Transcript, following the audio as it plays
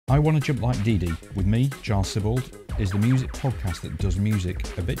I Want to Jump Like Dee Dee, with me, Giles Sibbald, is the music podcast that does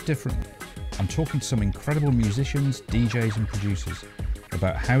music a bit differently. I'm talking to some incredible musicians, DJs and producers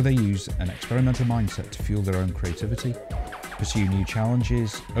about how they use an experimental mindset to fuel their own creativity, pursue new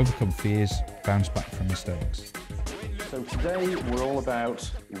challenges, overcome fears, bounce back from mistakes. So today we're all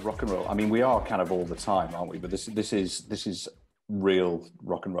about rock and roll. I mean, we are kind of all the time, aren't we? But this is real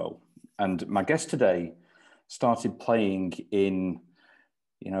rock and roll. And my guest today started playing in,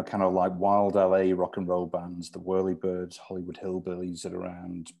 you know, kind of like wild LA rock and roll bands, the Whirlybirds, Hollywood Hillbillys at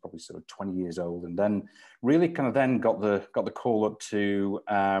around probably sort of 20 years old, and then really kind of then got the call up to,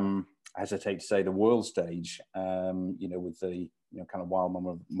 I hesitate to say, the world stage, you know, with the, you know, kind of wild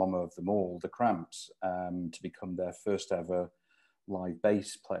mama of them all, the Cramps, to become their first ever live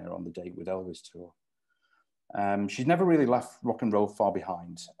bass player on the Date With Elvis tour. She's never really left rock and roll far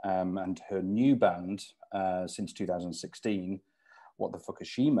behind, and her new band since 2016,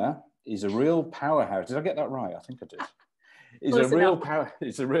 WTFUKUSHIMA, is a real powerhouse. Did I get that right? I think I did.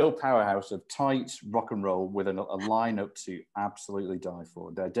 It's a real powerhouse of tight rock and roll with a lineup to absolutely die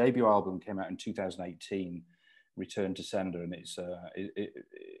for. Their debut album came out in 2018, Return to Sender, and it's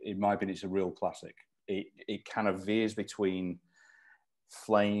in my opinion, it's a real classic. It kind of veers between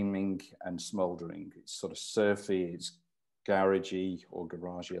flaming and smoldering. It's sort of surfy, it's garagey, or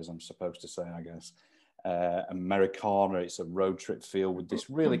garagey as I'm supposed to say, I guess. Americana, it's a road trip feel with this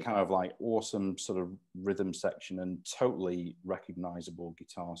really kind of like awesome sort of rhythm section and totally recognizable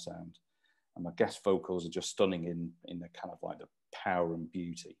guitar sound. And my guest vocals are just stunning in the kind of like the power and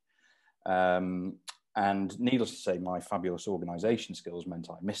beauty. And needless to say, my fabulous organisation skills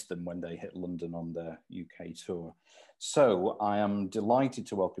meant I missed them when they hit London on their UK tour. So I am delighted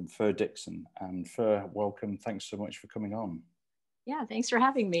to welcome Fur Dixon. And Fur, welcome. Thanks so much for coming on. Yeah, thanks for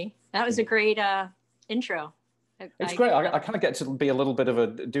having me. That was a great intro. It's great. I kind of get to be do a little bit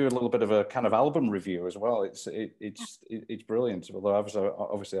of a kind of album review as well. It's brilliant. Although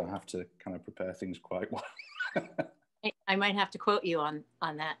obviously I have to kind of prepare things quite well. I might have to quote you on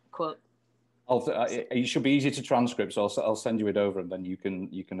that quote. It should be easy to transcript, so I'll send you it over, and then you can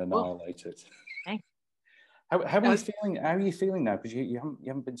annihilate it. Okay. How are you feeling? How are you feeling now? Because you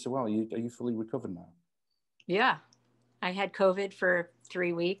haven't been so well. Are you fully recovered now? Yeah, I had COVID for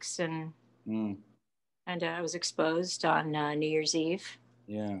 3 weeks, and I was exposed on New Year's Eve.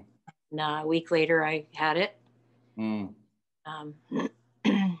 Yeah. And a week later, I had it. And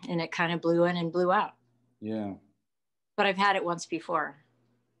it kind of blew in and blew out. Yeah. But I've had it once before.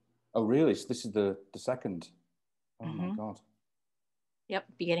 Oh, really? So this is the second? Oh, my God. Yep,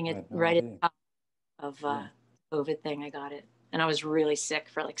 beginning at right at the top of COVID thing, I got it. And I was really sick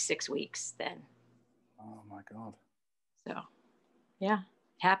for like 6 weeks then. Oh, my God. So, yeah,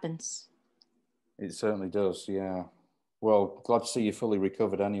 it happens. It certainly does, yeah. Well, glad to see you fully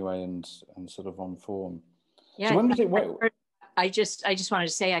recovered anyway and sort of on form. Yeah, so when was it? I just wanted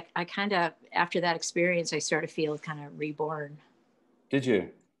to say I kind of, after that experience, I started to feel kind of reborn. Did you?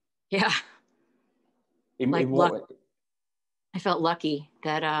 Yeah. In what way? I felt lucky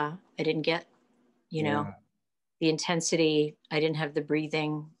that I didn't get, you know, the intensity. I didn't have the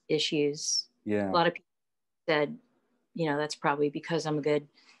breathing issues. Yeah. A lot of people said, you know, that's probably because I'm a good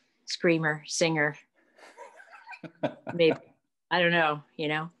screamer, singer. Maybe. I don't know, you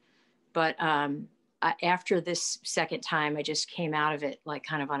know. But after this second time, I just came out of it like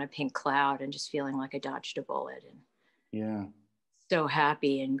kind of on a pink cloud and just feeling like I dodged a bullet. And yeah. So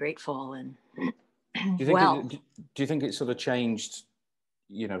happy and grateful. And do you think it sort of changed,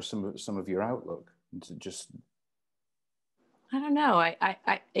 you know, some of your outlook to just? I don't know.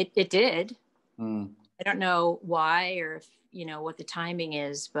 It did. I don't know why or if, you know, what the timing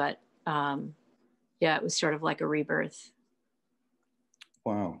is, but yeah, it was sort of like a rebirth.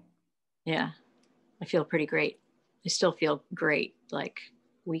 Wow. Yeah, I feel pretty great. I still feel great like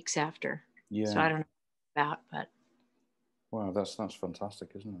weeks after. Yeah. So I don't know about, but. Wow, that's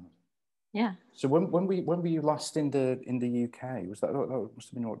fantastic, isn't it? Yeah. So when were you last in the UK? Was that must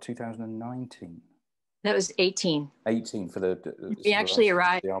have been what, 2019? That was 18. 18 for the we actually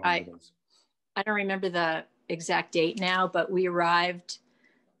arrived. I don't remember the exact date now, but we arrived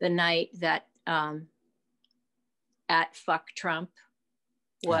the night that at Fuck Trump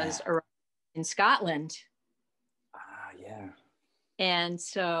was arrived in Scotland. Ah, yeah. And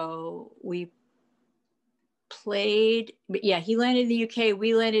so we played, but yeah, he landed in the UK,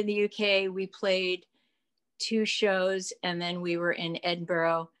 we landed in the UK, we played 2 shows, and then we were in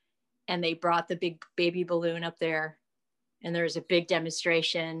Edinburgh, and they brought the big baby balloon up there, and there was a big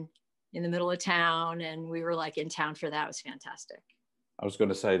demonstration in the middle of town, and we were like in town for that. It was fantastic. I was going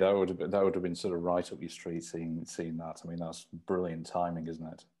to say that would have been sort of right up your street seeing that. I mean, that's brilliant timing, isn't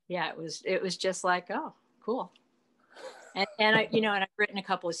it? yeah, it was just like, oh, cool. And I, and I've written a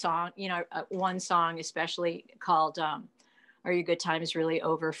couple of songs, one song especially called Are Your Good Times Really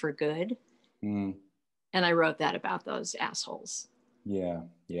Over for Good? And I wrote that about those assholes. Yeah,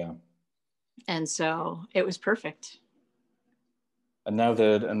 yeah. And so it was perfect. And now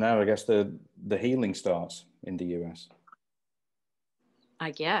I guess the healing starts in the US.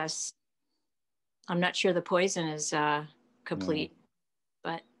 I guess. I'm not sure the poison is complete,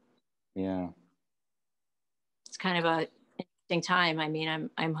 but yeah, it's kind of a interesting time. I mean,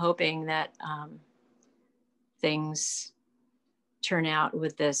 I'm hoping that things turn out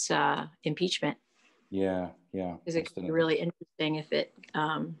with this impeachment. Yeah, yeah. Because it could be really interesting if it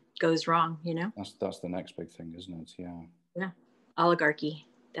goes wrong, That's the next big thing, isn't it? Yeah. Yeah. Oligarchy.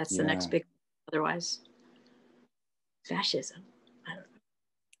 That's the next big. Otherwise, fascism. I don't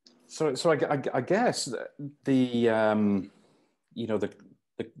know. So I guess the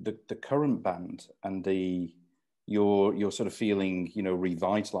the current band and you're sort of feeling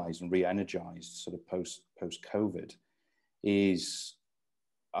revitalized and re-energized sort of post COVID is,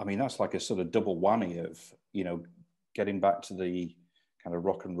 I mean, that's like a sort of double whammy of getting back to the kind of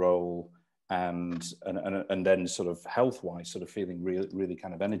rock and roll and then sort of health wise sort of feeling really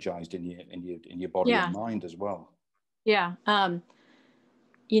kind of energized in your body and mind as well. Yeah.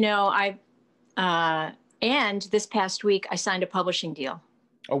 And this past week I signed a publishing deal.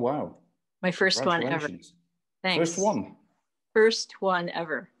 Oh, wow. My first one ever. Thanks. First one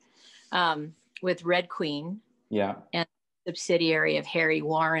ever. With Red Queen. Yeah. And subsidiary of Harry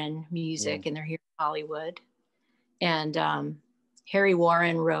Warren Music, and they're here in Hollywood. And Harry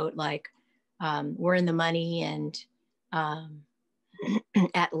Warren wrote like, We're in the Money and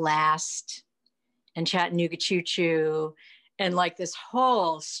At Last and Chattanooga Choo Choo, and like this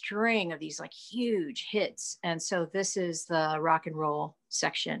whole string of these like huge hits. And so this is the rock and roll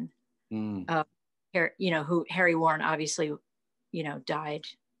section of, who Harry Warren obviously, died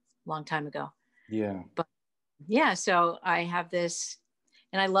a long time ago. Yeah. But yeah, so I have this,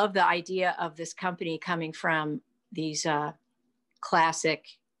 and I love the idea of this company coming from these classic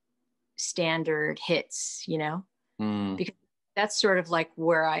standard hits, because that's sort of like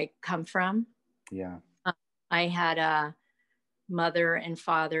where I come from. Yeah. I had a mother and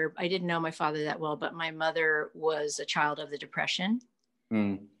father. I didn't know my father that well, but my mother was a child of the Depression.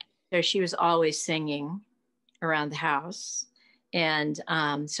 So she was always singing around the house. And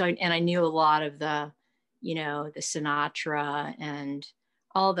so I knew a lot of the, the Sinatra and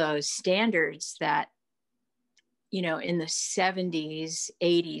all those standards that, in the 70s,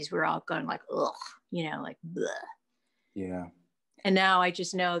 80s, we're all going like, ugh, like, bleh. Yeah. And now I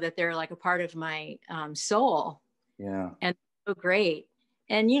just know that they're like a part of my soul. Yeah. And so great.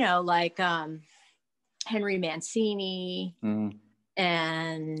 And, like Henry Mancini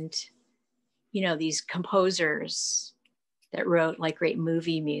and, these composers that wrote like great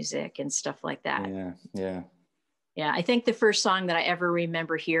movie music and stuff like that. Yeah. Yeah. Yeah. I think the first song that I ever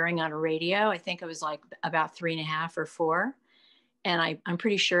remember hearing on a radio, I think I was like about 3.5 or 4. And I'm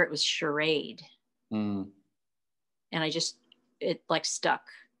pretty sure it was Charade. And it like stuck,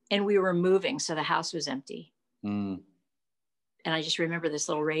 and we were moving. So the house was empty. And I just remember this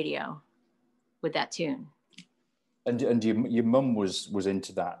little radio with that tune. And your mum was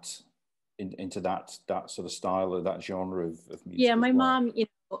into that, that sort of style or that genre of music. Yeah, my mom,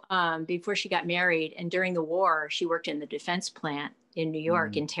 before she got married and during the war, she worked in the defense plant in New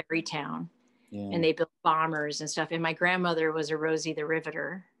York in Tarrytown, and they built bombers and stuff. And my grandmother was a Rosie the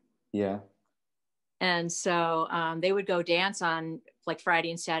Riveter. Yeah. And so they would go dance on like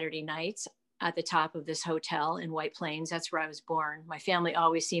Friday and Saturday nights at the top of this hotel in White Plains. That's where I was born. My family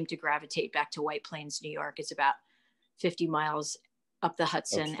always seemed to gravitate back to White Plains, New York. It's about 50 miles up the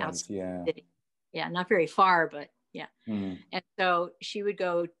Hudson outside the city. Yeah, not very far, but yeah. And so she would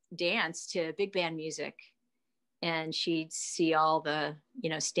go dance to big band music, and she'd see all the,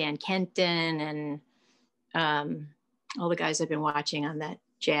 Stan Kenton and all the guys I've been watching on that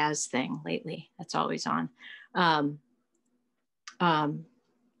jazz thing lately. That's always on. All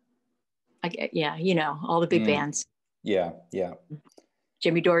the big bands. Yeah, yeah.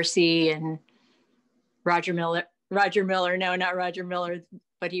 Jimmy Dorsey and Roger Miller. No, not Roger Miller,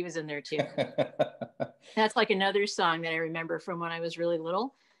 but he was in there too. That's like another song that I remember from when I was really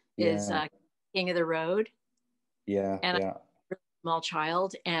little is King of the Road. Yeah, and I was a small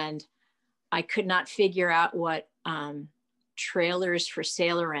child, and I could not figure out what trailers for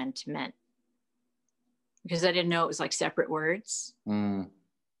sailor rent meant, because I didn't know it was like separate words. And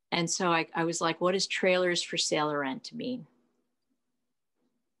so I was like, what does trailers for sailor rent mean?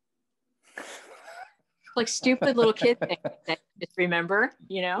 like stupid little kid things that I just remember,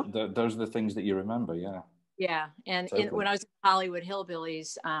 you know? Those are the things that you remember, yeah. Yeah. And Totally. when I was in Hollywood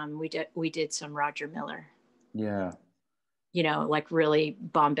Hillbillys, we did some Roger Miller. Yeah. You know, like really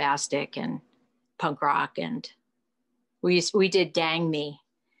bombastic and punk rock. And we did Dang Me.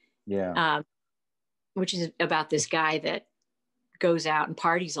 Yeah. Which is about this guy that goes out and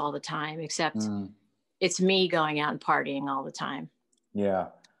parties all the time, except it's me going out and partying all the time. Yeah.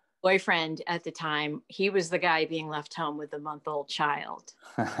 Boyfriend at the time, he was the guy being left home with a month-old child.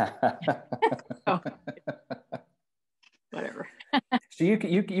 So, whatever. So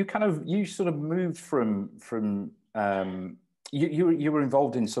you kind of, you sort of moved from you were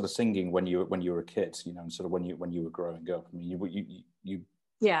involved in sort of singing when you were a kid, you know, and sort of when you were growing up. I mean, you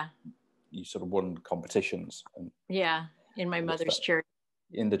yeah, you sort of won competitions. And yeah, in my mother's church.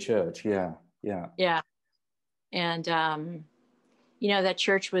 In the church, yeah. And you know, that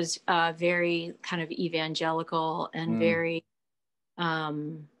church was very kind of evangelical and very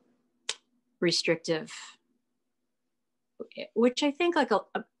restrictive, which I think like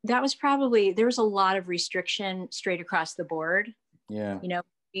that was probably, there was a lot of restriction straight across the board. Yeah. You know,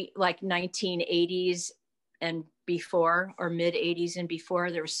 like 1980s and before, or mid 80s and before,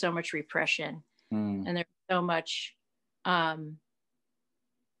 there was so much repression and there was so much,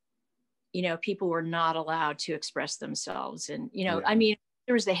 you know, people were not allowed to express themselves. And, you know, I mean,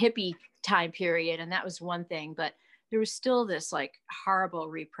 there was the hippie time period and that was one thing, but there was still this like horrible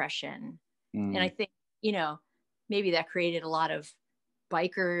repression. And I think, you know, maybe that created a lot of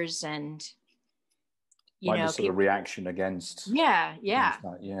bikers and, you know, sort of reaction against. Yeah. Against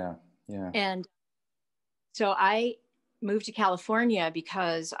that. Yeah. And so I moved to California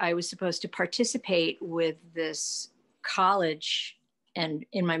because I was supposed to participate with this college and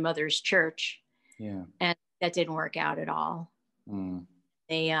in my mother's church. Yeah. And that didn't work out at all.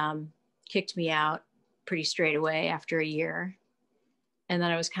 They kicked me out pretty straight away after a year. And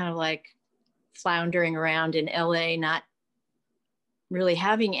then I was kind of like floundering around in LA, not really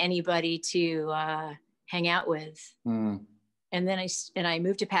having anybody to hang out with. And then I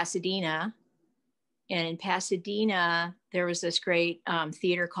moved to Pasadena. And in Pasadena, there was this great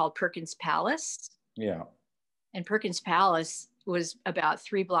theater called Perkins Palace. Yeah. And Perkins Palace was about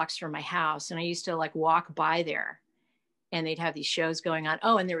 3 blocks from my house. And I used to like walk by there and they'd have these shows going on.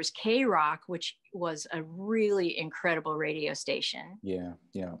 Oh, and there was K-Rock, which was a really incredible radio station. Yeah.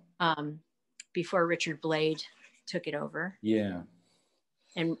 Before Richard Blade took it over. Yeah.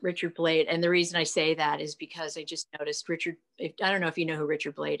 And Richard Blade, and the reason I say that is because I just noticed Richard, I don't know if you know who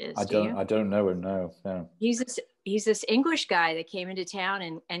Richard Blade is. I don't know him, no. He's this English guy that came into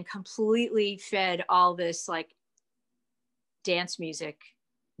town and completely fed all this like dance music.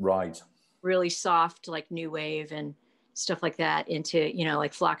 Right. Really soft, like new wave and stuff like that into, you know,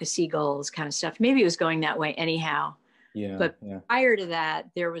 like Flock of Seagulls kind of stuff. Maybe it was going that way anyhow. Yeah. But prior to that,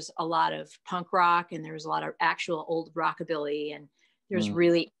 there was a lot of punk rock and there was a lot of actual old rockabilly and there's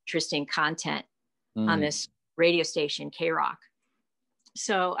really interesting content on this radio station, K-Rock.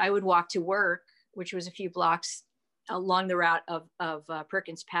 So I would walk to work, which was a few blocks along the route of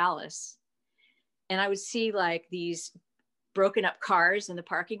Perkins Palace. And I would see like these broken up cars in the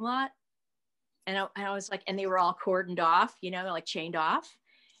parking lot. And I was like, and they were all cordoned off, you know, like chained off.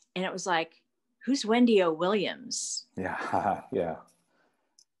 And it was like, who's Wendy O. Williams? Yeah. Yeah.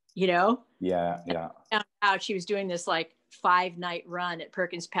 You know? Yeah. I found out she was doing this like 5-night run at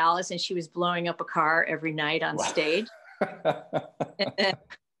Perkins Palace and she was blowing up a car every night on stage.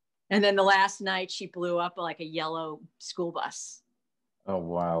 And then the last night she blew up like a yellow school bus. Oh,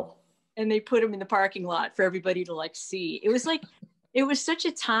 wow. And they put them in the parking lot for everybody to like see. It was like, it was such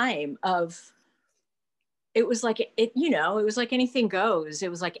a time of, it was like, it, you know, it was like anything goes. It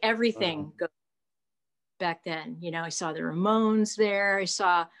was like everything goes back then. You know, I saw the Ramones there. I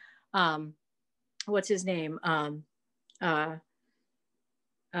saw, what's his name? I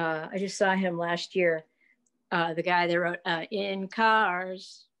just saw him last year. The guy that wrote In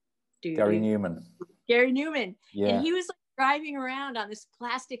Cars. Gary Newman. Yeah. And he was like driving around on this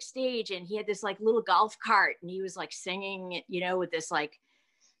plastic stage and he had this like little golf cart and he was like singing, you know, with this like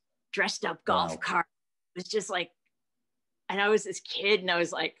dressed up golf cart. It was just like, and I was this kid and I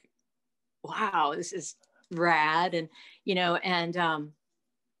was like, wow, this is rad. And, you know, and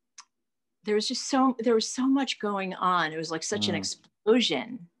there was so much going on. It was like such an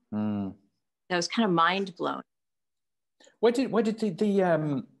explosion. That was kind of mind blowing. Where did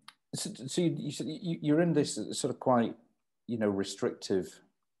the so you're in this sort of quite, you know, restrictive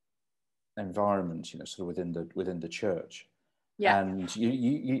environment, you know, sort of within the church. Yeah. And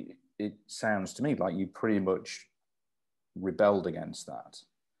you it sounds to me like you pretty much rebelled against that.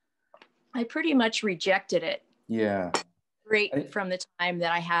 I pretty much rejected it. Yeah. Right from the time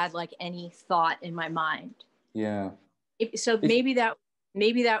that I had like any thought in my mind. Yeah. So maybe that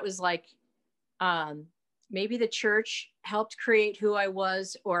was like, maybe the church helped create who I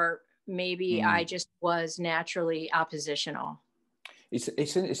was, or maybe I just was naturally oppositional. It's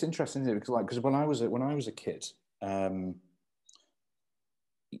interesting, isn't it? Because when I was a kid, I'm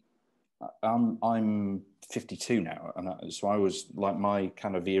 52 now, and so I was like, my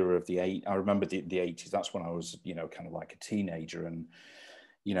kind of era of I remember the 80s. That's when I was, kind of like a teenager, and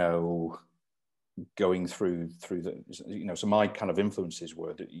going through the, so my kind of influences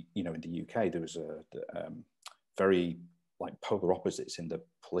were that, in the UK there was a very like polar opposites in the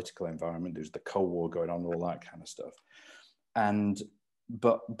political environment. There's the Cold War going on, all that kind of stuff,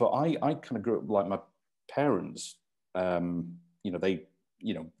 but I kind of grew up like my parents. They,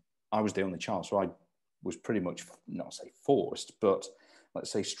 I was the only child, so I was pretty much, not say forced, but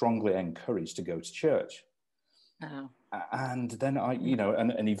let's say strongly encouraged to go to church. Oh. And then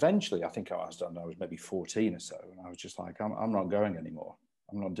and eventually, I think I was maybe 14 or so, and I was just like, I'm not going anymore.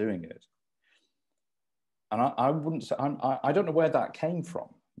 I'm not doing it. And I wouldn't say, I don't know where that came from,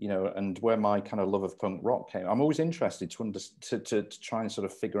 and where my kind of love of punk rock came. I'm always interested to try and sort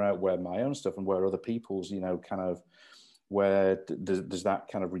of figure out where my own stuff and where other people's, kind of, where there's that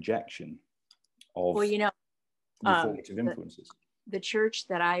kind of rejection of formative influences. The church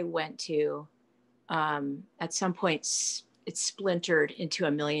that I went to, at some point, it's splintered into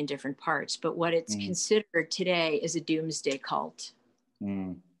a million different parts, but what it's considered today is a doomsday cult.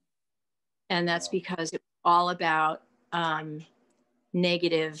 And that's because it's all about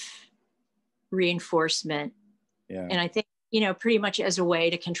negative reinforcement. Yeah. And I think, pretty much as a way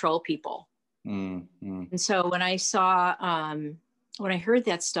to control people. And so when I saw, when I heard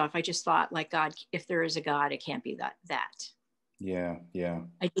that stuff, I just thought, like, God, if there is a God, it can't be that. Yeah. Yeah.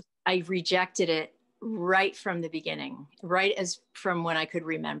 I rejected it right from the beginning, right as from when I could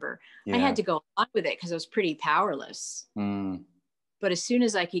remember. Yeah. I had to go on with it because I was pretty powerless. But as soon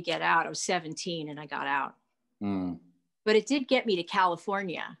as I could get out, I was 17 and I got out. But it did get me to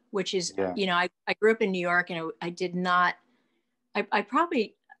California, which is, I grew up in New York, and I did not, I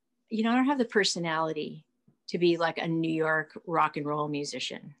probably, I don't have the personality to be like a New York rock and roll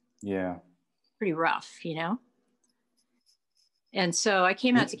musician. Yeah. Pretty rough, And so I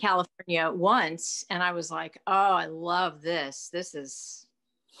came out to California once, and I was like, oh, I love this. This is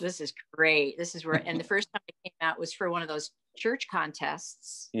great. This is where, and the first time I came out was for one of those church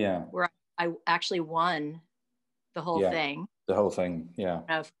contests. Yeah. Where I actually won the whole thing. The whole thing. Yeah.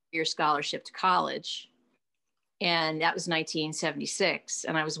 Of your scholarship to college. And that was 1976.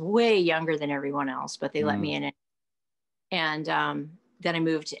 And I was way younger than everyone else, but they let me in it. And then I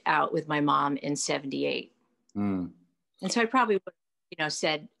moved out with my mom in 78. And so I probably would,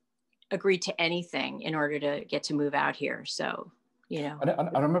 agreed to anything in order to get to move out here. So, And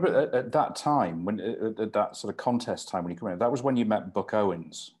I remember at that time, at that sort of contest time when you come in, that was when you met Buck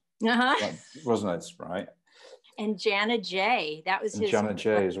Owens. Uh-huh. Wasn't it? Right. And Janet Jay, that was his. Janet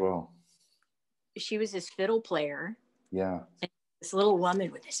Jay as well. She was his fiddle player. Yeah. And this little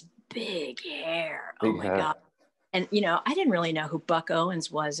woman with this big hair. Oh my God. And, I didn't really know who Buck Owens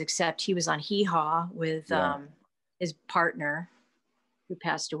was, except he was on Hee Haw with his partner who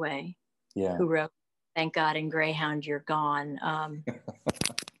passed away. Yeah. Who wrote Thank God in Greyhound You're Gone.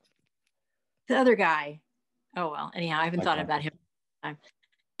 The other guy. Oh, well, anyhow, I haven't thought about him.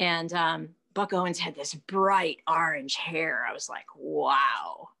 And Buck Owens had this bright orange hair. I was like,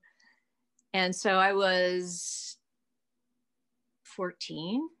 wow. And so I was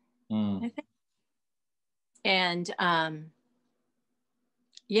 14, I think. And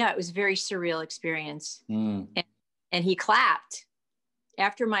it was a very surreal experience. And he clapped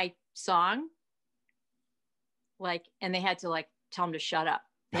after my song, and they had to tell him to shut up.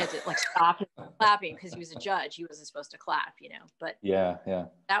 They had to stop clapping because he was a judge. He wasn't supposed to clap, but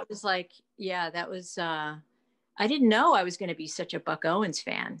that was I didn't know I was going to be such a Buck Owens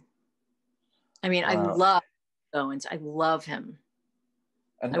fan. I mean, I love Owens. I love him.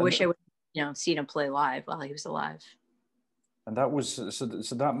 I wish I would, seen him play live while he was alive. And that was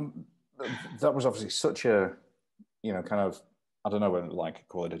that was obviously such a, kind of, I don't know,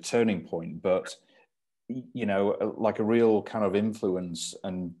 call it a turning point, but like a real kind of influence.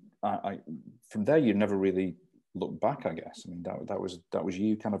 And I from there, you never really looked back, I guess. I mean, that was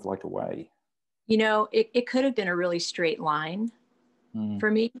you kind of like away. It could have been a really straight line for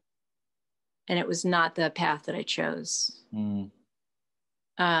me. And it was not the path that I chose.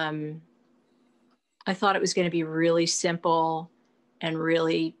 I thought it was going to be really simple and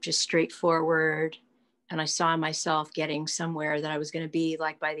really just straightforward. and I saw myself getting somewhere that I was going to be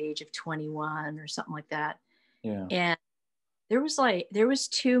like by the age of 21 or something like that. Yeah. And there was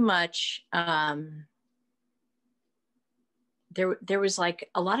too much, there was like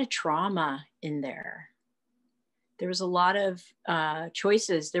a lot of trauma in there. There was a lot of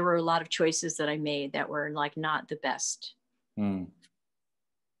choices. There were a lot of choices that I made that were like not the best. Mm.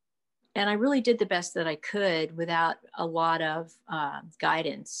 And I really did the best that I could without a lot of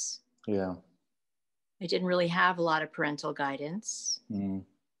guidance. Yeah. I didn't really have a lot of parental guidance. Mm.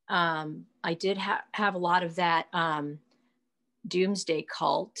 I did have a lot of that doomsday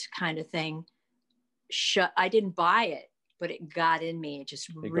cult kind of thing. I didn't buy it, but it got in me. It just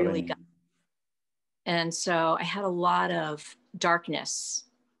really got. And so I had a lot of darkness,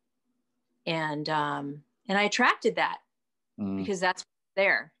 and I attracted that because that's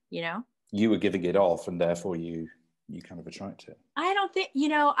there, you know. You were giving it off, and therefore you kind of attract it. I don't think, you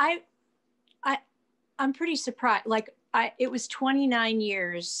know, I'm pretty surprised. Like it was 29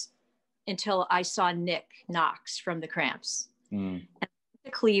 years until I saw Nick Knox from the Cramps. Mm.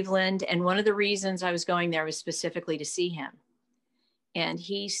 To Cleveland, and one of the reasons I was going there was specifically to see him. And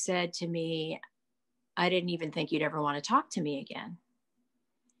he said to me, I didn't even think you'd ever want to talk to me again.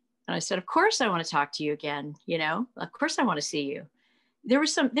 And I said, of course I want to talk to you again. You know, of course I want to see you. There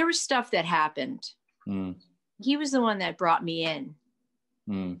was stuff that happened. Mm. He was the one that brought me in.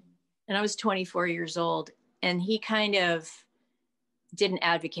 Mm. And I was 24 years old, and he kind of didn't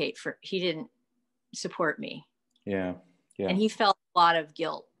he didn't support me. Yeah. Yeah. And he felt a lot of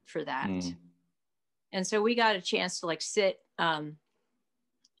guilt for that. Mm. And so we got a chance to like sit and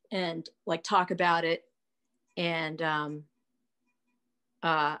like talk about it. And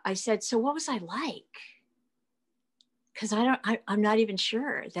I said, so what was I like? Because I'm not even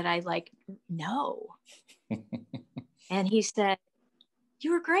sure that I like know. And he said,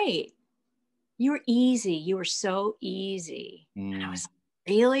 you were great. You were easy. You were so easy. Mm. And I was like,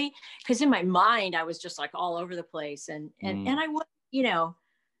 really? Because in my mind, I was just like all over the place. And I was, you know,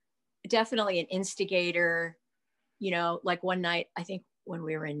 definitely an instigator. You know, like one night, I think when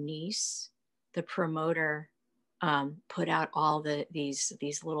we were in Nice, the promoter put out all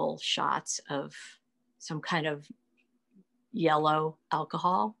these little shots of some kind of yellow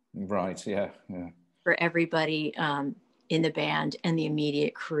alcohol. Right. Yeah. Yeah. For everybody in the band and the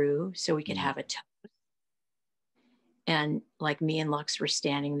immediate crew, so we could have a toast. And like me and Lux were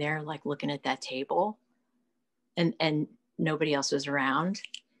standing there, like looking at that table, and nobody else was around.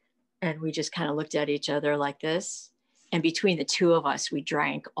 And we just kind of looked at each other like this. And between the two of us, we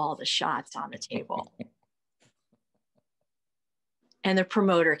drank all the shots on the table. And the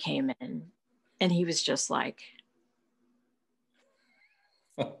promoter came in, and he was just like,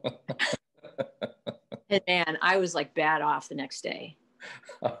 and man, I was like bad off the next day.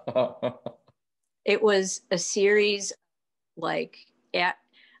 It was a series, like, I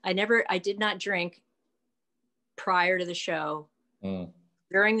did not drink prior to the show. Mm.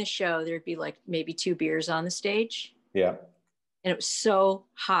 During the show, there'd be like maybe 2 beers on the stage. Yeah. And it was so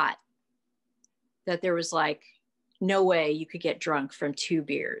hot that there was like no way you could get drunk from 2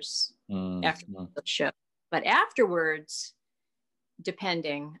 beers after the show. But afterwards,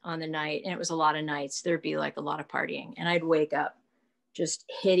 depending on the night, and it was a lot of nights, there'd be like a lot of partying, and I'd wake up just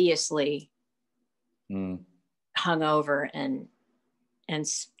hideously hungover and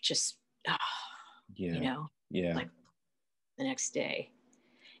just you know, like the next day,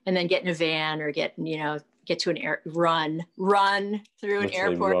 and then get in a van or get to an run through an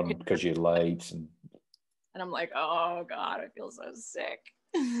airport because you're late, and I'm like, oh God, I feel so sick.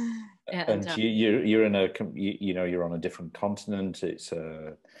 And you're in you're on a different continent. It's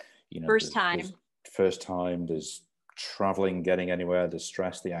first time. There's traveling, getting anywhere. The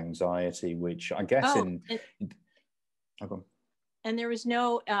stress, the anxiety, which I guess and there was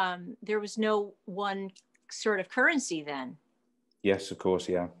no one sort of currency then. Yes, of course,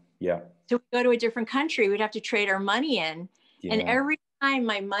 yeah. So we go to a different country, we'd have to trade our money in, and every time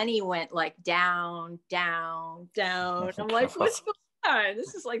my money went like down. I'm like, what's going on?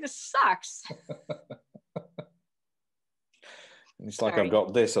 This sucks. It's like, I've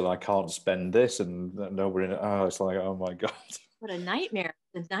got this and I can't spend this, and nobody. It's like, oh my God. What a nightmare!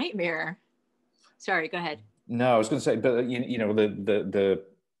 The nightmare. Sorry, go ahead. No, I was going to say, but you know, the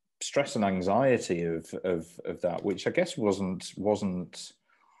stress and anxiety of that, which I guess wasn't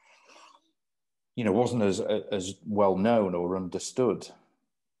as well known or understood.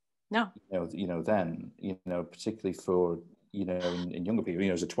 No. Then, particularly for, in younger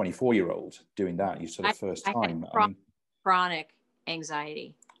people, as a 24-year-old doing that, you sort of first time. Chronic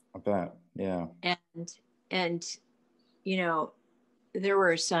anxiety. I bet, yeah. And there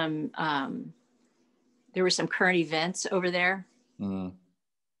were some there were some current events over there,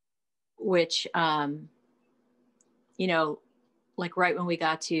 which, you know, like right when we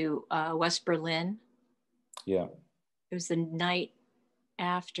got to West Berlin. Yeah. It was the night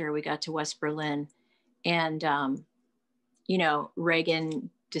after we got to West Berlin. And, you know, Reagan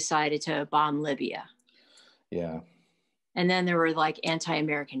decided to bomb Libya. Yeah. And then there were like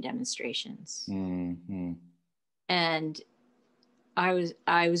anti-American demonstrations. Mm-hmm. And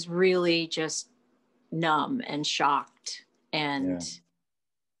I was really just numb and shocked and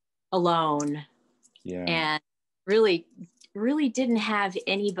alone. Yeah. And really didn't have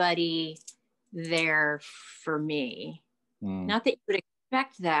anybody there for me. Not that you would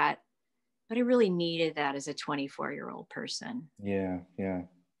expect that, but I really needed that as a 24-year-old person. Yeah. Yeah.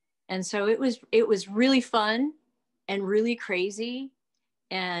 And so it was really fun and really crazy.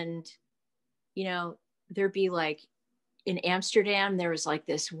 And, you know, there'd be like in Amsterdam, there was like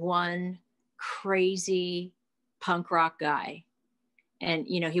this one crazy punk rock guy. And,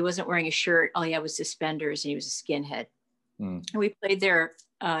 you know, he wasn't wearing a shirt. All he had was suspenders and he was a skinhead. And we played there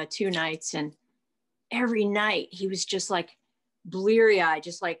 2 nights, and every night he was just like bleary eyed,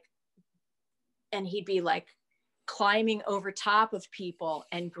 just like, and he'd be like climbing over top of people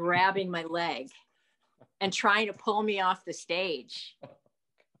and grabbing my leg and trying to pull me off the stage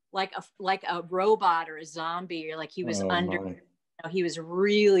like a robot or a zombie, or like he was you know, he was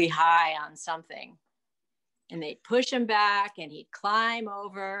really high on something. And they'd push him back and he'd climb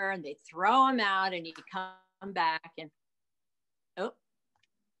over and they'd throw him out and he'd come back. And oh,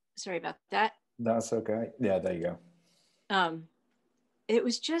 sorry about that. That's okay. Yeah, there you go. It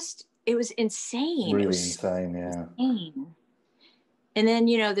was insane. Really it was insane, yeah. Insane. And then,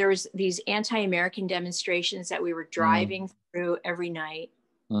 you know, there was these anti-American demonstrations that we were driving through every night.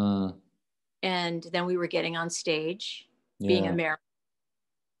 And then we were getting on stage, being American.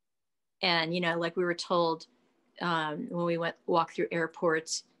 And, you know, like we were told when we walk through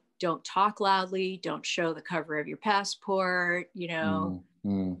airports, don't talk loudly, don't show the cover of your passport, you know,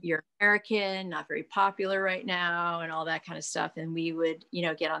 you're American, not very popular right now, and all that kind of stuff. And we would, you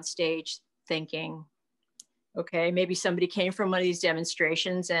know, get on stage thinking, okay, maybe somebody came from one of these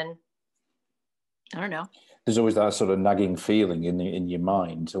demonstrations, and I don't know. There's always that sort of nagging feeling in your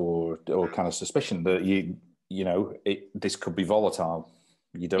mind, or kind of suspicion that you know this could be volatile.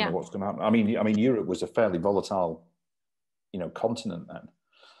 You don't know what's going to happen. I mean, Europe was a fairly volatile, you know, continent then.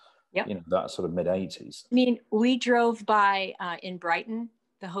 Yep. You know, that sort of mid-80s. I mean, we drove by in Brighton,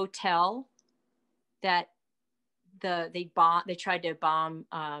 the hotel that they tried to bomb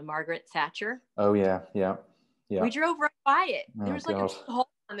Margaret Thatcher. Oh yeah. We drove right by it. There was like a hole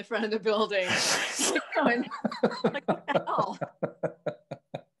on the front of the building. Going, like, what the hell?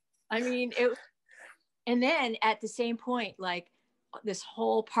 I mean, and then at the same point, like this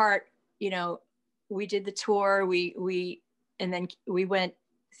whole part, you know, we did the tour. And then we went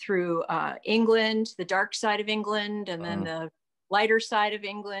through England, the dark side of England, and then the lighter side of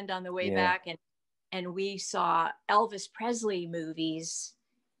England on the way back. And we saw Elvis Presley movies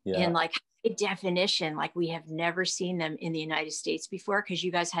in like high definition, like we have never seen them in the United States before, because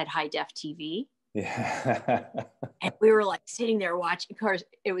you guys had high def TV. Yeah. And we were like sitting there watching. Of course,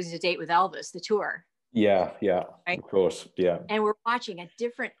 it was A Date with Elvis, the tour. Yeah, right? Of course, yeah. And we're watching a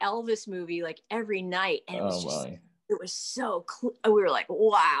different Elvis movie like every night, and it was it was so cool. We were like,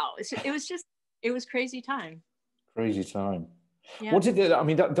 wow. It was crazy time. Crazy time. Yeah. What did it? I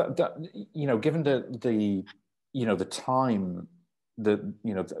mean, that you know, given the you know the time you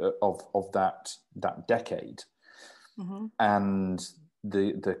know of that decade, and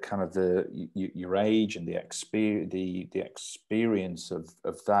the kind of your age and the experience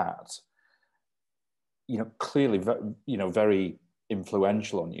of that, you know, clearly, you know, very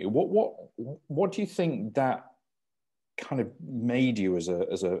influential on you. What do you think that kind of made you as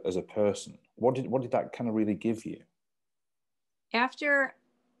a person? What did that kind of really give you? After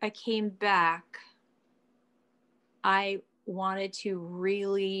I came back, I wanted to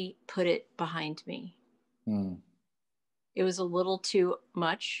really put it behind me. It was a little too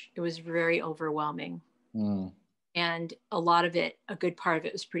much. It was very overwhelming. And a lot of it, a good part of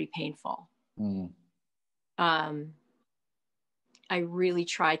it, was pretty painful. I really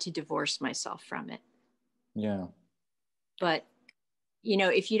tried to divorce myself from it. Yeah. But, you know,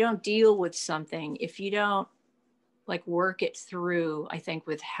 if you don't deal with something, if you don't like work it through, I think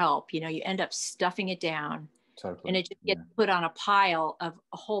with help, you know, you end up stuffing it down. Totally. And it just gets put on a pile of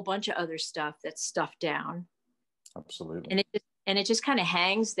a whole bunch of other stuff that's stuffed down. Absolutely. And it just kind of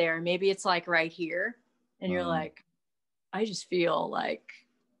hangs there. Maybe it's like right here, and you're like, I just feel like,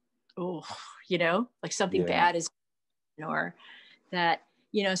 oh, you know, like something bad is, or that,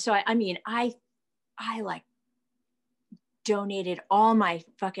 you know. So I mean, I I like donated all my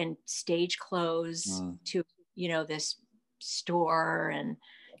fucking stage clothes to, you know, this store, and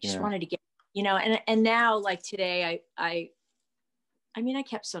just wanted to get, you know, and now like today, I mean, I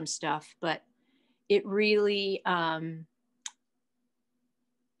kept some stuff, but it really,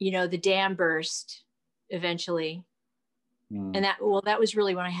 you know, the dam burst eventually. And that was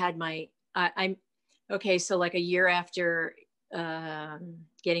really when I had my, I'm okay. So like a year after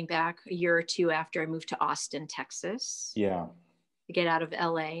getting back, a year or two after, I moved to Austin, Texas. Yeah. To get out of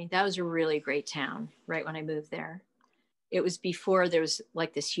LA. That was a really great town right when I moved there. It was before there was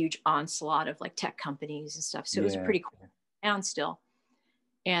like this huge onslaught of like tech companies and stuff. So it was a pretty cool town still.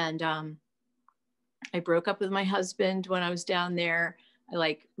 And I broke up with my husband when I was down there. I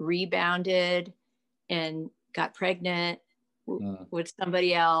like rebounded and got pregnant with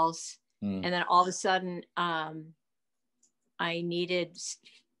somebody else. And then all of a sudden, I needed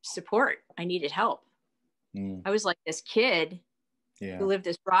support. I needed help. I was like this kid who lived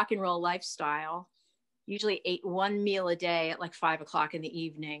this rock and roll lifestyle, usually ate one meal a day at like 5 o'clock in the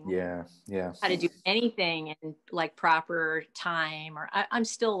evening. Had to do anything in like proper time, or I'm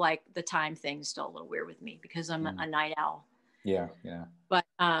still like, the time thing's still a little weird with me because I'm a night owl. But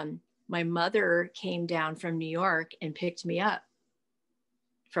my mother came down from New York and picked me up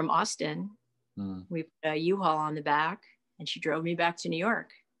from Austin. We put a U-Haul on the back and she drove me back to New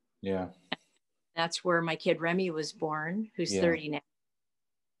York. That's where my kid Remy was born, who's 30 now.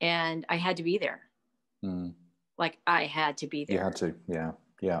 And I had to be there. Like I had to be there. You had to,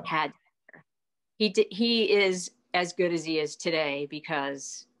 Had to be there. He is as good as he is today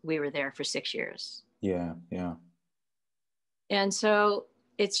because we were there for 6 years. And so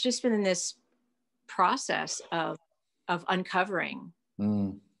it's just been in this process of uncovering,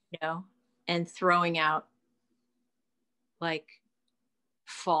 you know, and throwing out like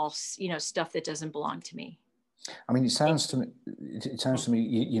false, you know, stuff that doesn't belong to me. I mean, it sounds to me,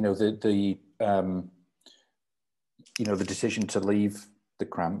 you know, the you know, the decision to leave the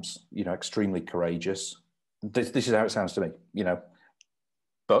Cramps, you know, extremely courageous. This is how it sounds to me, you know.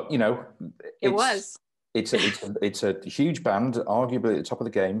 But you know, it's a huge band, arguably at the top of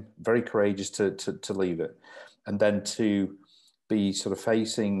the game. Very courageous to leave it, and then to be sort of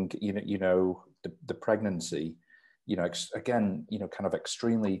facing, you know, the pregnancy, you know, again, you know, kind of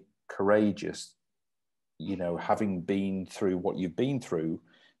extremely courageous. You know, having been through what you've been through,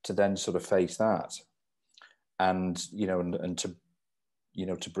 to then sort of face that, and you know, and to, you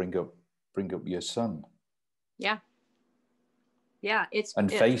know, to bring up your son. Face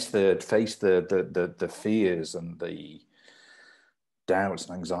the fears and the doubts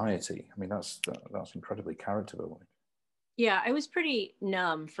and anxiety. I mean, that's incredibly character building. Yeah, I was pretty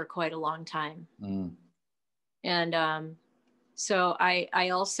numb for quite a long time, and so I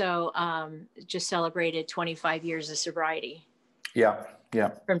also just celebrated 25 years of sobriety.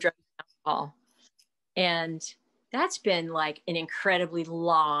 From drug and alcohol. And that's been like an incredibly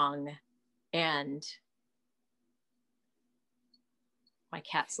long, and my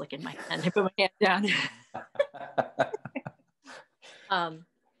cat's licking my hand. I put my hand down.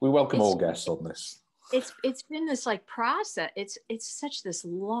 We welcome all guests on this. It's been this like process. It's such this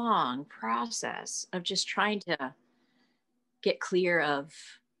long process of just trying to get clear of,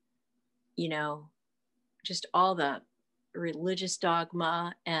 you know, just all the religious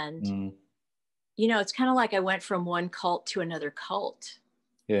dogma. And you know, it's kind of like I went from one cult to another cult.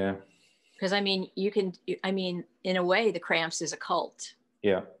 Because I mean, in a way the Cramps is a cult.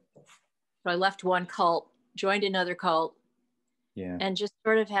 So I left one cult, joined another cult, and just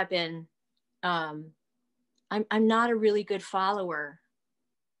sort of have been I'm not a really good follower.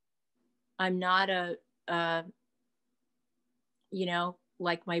 I'm not you know,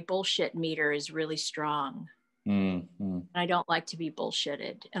 like my bullshit meter is really strong. I don't like to be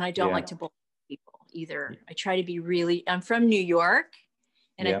bullshitted, and I don't like to bullshit people either. I try to be I'm from New York,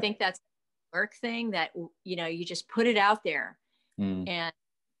 and I think that's a New York thing that, you know, you just put it out there. And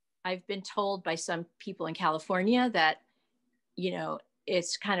I've been told by some people in California that, you know,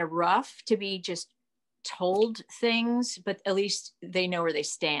 it's kind of rough to be just told things, but at least they know where they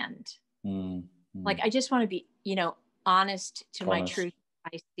stand. Like, I just want to be, you know, honest to my truth.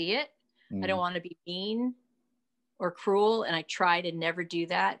 I see it. I don't want to be mean or cruel, and I try to never do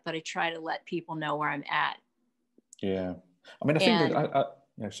that, but I try to let people know where I'm at. I mean, I think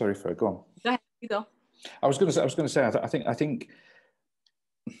that sorry, Fur, go on. Go ahead, you go. I was going to say I think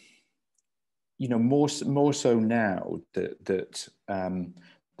you know, more so now that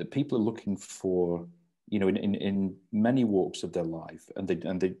people are looking for, you know, in many walks of their life, and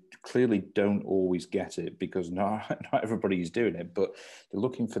they clearly don't always get it because not everybody is doing it, but they're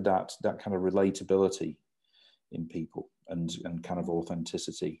looking for that kind of relatability in people and kind of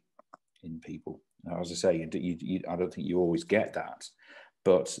authenticity in people. Now, as I say, I don't think you always get that,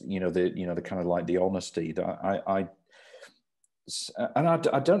 but you know, the kind of like the honesty that I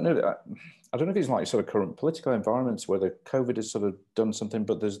don't know. I don't know if it's like sort of current political environments where the COVID has sort of done something,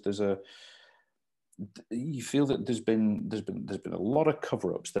 but you feel that there's been a lot of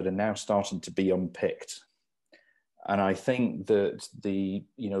cover-ups that are now starting to be unpicked, and I think that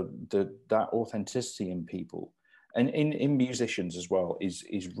that authenticity in people and in musicians as well is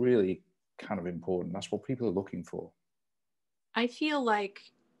really kind of important. That's what people are looking for. I feel like,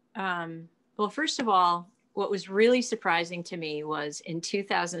 well, first of all, what was really surprising to me was in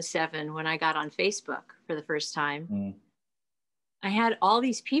 2007 when I got on Facebook for the first time. I had all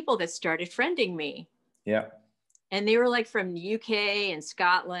these people that started friending me. Yeah. And they were like from the UK and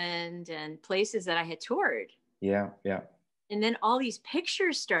Scotland and places that I had toured. Yeah, yeah. And then all these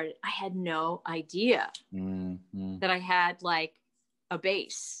pictures started. I had no idea that I had like a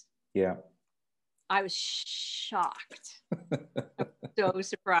base. Yeah. I was shocked. So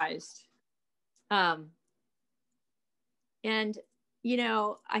surprised. And, you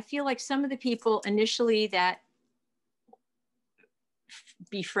know, I feel like some of the people initially that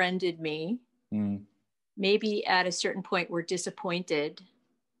befriended me, maybe at a certain point were disappointed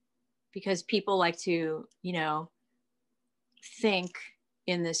because people like to, you know, think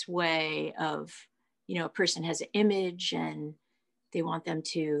in this way of, you know, a person has an image and they want them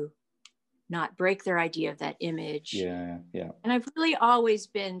to not break their idea of that image. Yeah, yeah. And I've really always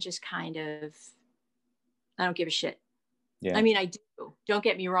been just kind of, I don't give a shit. Yeah. I mean, I do. Don't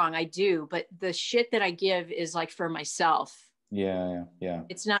get me wrong, I do. But the shit that I give is like for myself. Yeah, yeah.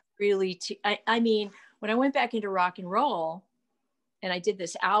 It's not really I mean, when I went back into rock and roll and I did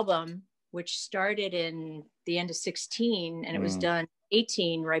this album, which started in the end of 16 and it was done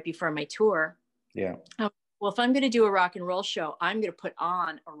 18 right before my tour. Yeah. Well, if I'm going to do a rock and roll show, I'm going to put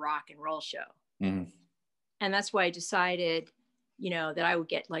on a rock and roll show. And that's why I decided, you know, that I would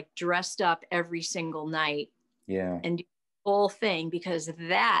get like dressed up every single night. Yeah. And do the whole thing, because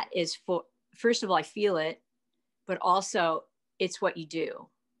that is for, first of all, I feel it, but also it's what you do.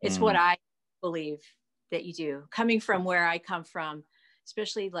 It's what I believe that you do. Coming from where I come from,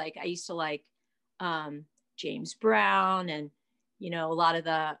 especially like I used to like James Brown and, you know, a lot of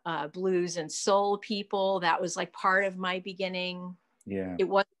the blues and soul people. That was like part of my beginning. Yeah. It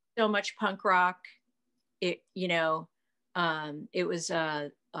wasn't so much punk rock. It, you know, it was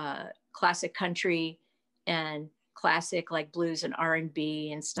classic country and classic like blues and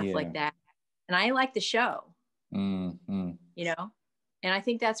R&B and stuff like that. And I like the show, you know, and I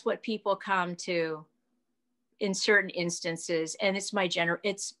think that's what people come to in certain instances. And it's my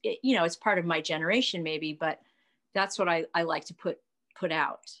you know, it's part of my generation maybe, but that's what I like to put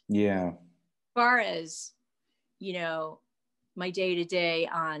out. Yeah. As far as, you know, my day to day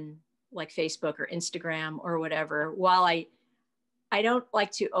on like Facebook or Instagram or whatever, while I don't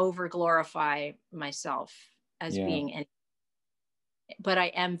like to over glorify myself as being any, but I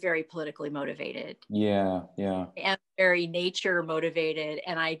am very politically motivated. Yeah. Yeah. I am very nature motivated.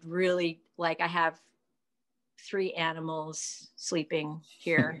 And I really like, I have 3 animals sleeping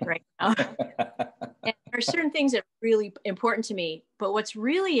here right now. And there are certain things that are really important to me, but what's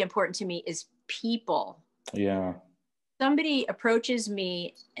really important to me is people. Yeah. Somebody approaches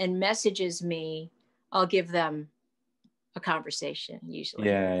me and messages me, I'll give them a conversation usually.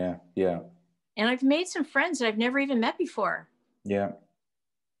 Yeah, yeah, yeah. And I've made some friends that I've never even met before. Yeah.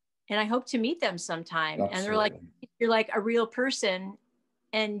 And I hope to meet them sometime. Absolutely. And they're like, you're like a real person.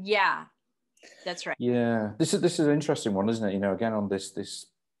 And yeah, that's right. Yeah. This is an interesting one, isn't it? You know, again, on this,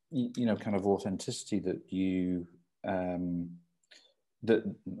 you know, kind of authenticity that you,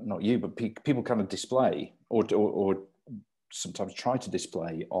 that not you, but people kind of display or sometimes try to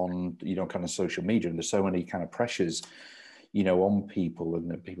display on, you know, kind of social media. And there's so many kind of pressures, you know, on people,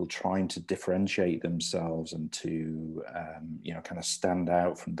 and people trying to differentiate themselves and to, you know, kind of stand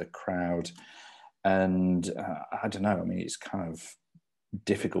out from the crowd. And I don't know, I mean, it's kind of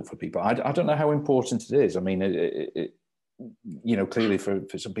difficult for people. I don't know how important it is. I mean, it you know, clearly for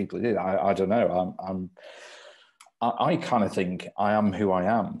some people it is. I don't know. I kind of think I am who I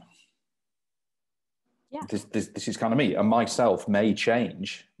am. Yeah. This is kind of me, and myself may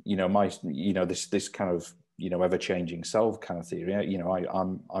change. You know, this kind of, you know, ever-changing self kind of theory. You know,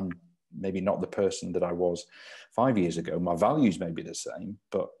 I'm maybe not the person that I was 5 years ago. My values may be the same,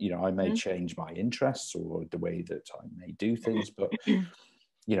 but you know, I may change my interests or the way that I may do things. But you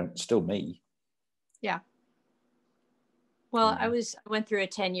know, still me. Yeah. Well, I went through a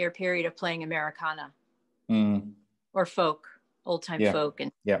 10-year period of playing Americana or folk, old time folk.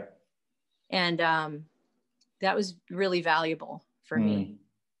 And that was really valuable for me.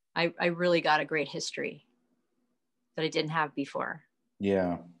 I really got a great history that I didn't have before.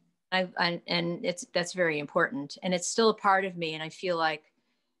 Yeah. And that's very important. And it's still a part of me. And I feel like,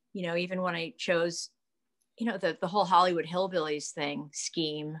 you know, even when I chose, you know, the whole Hollywood Hillbillys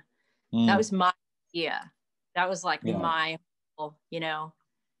scheme, that was my idea. That was like my, you know,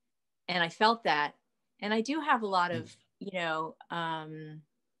 and I felt that. And I do have a lot of, you know, I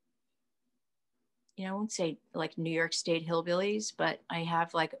won't say like New York State hillbillies, but I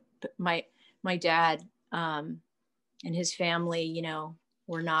have like my dad and his family, you know,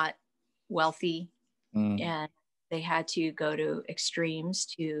 were not wealthy and they had to go to extremes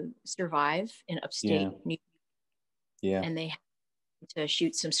to survive in upstate New York. Yeah. And they had to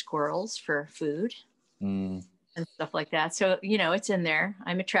shoot some squirrels for food and stuff like that. So, you know, it's in there.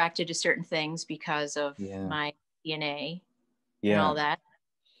 I'm attracted to certain things because of my DNA and all that.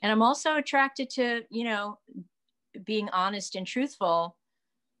 And I'm also attracted to, you know, being honest and truthful,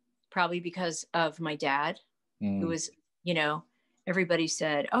 probably because of my dad, who was, you know, everybody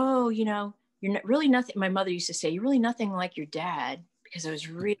said, oh, you know, you're not really nothing. My mother used to say, you're really nothing like your dad, because I was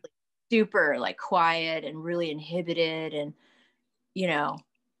really super like quiet and really inhibited. And, you know,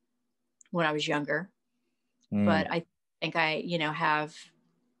 when I was younger, but I think I, you know, have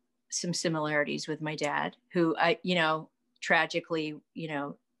some similarities with my dad, who I, you know, tragically, you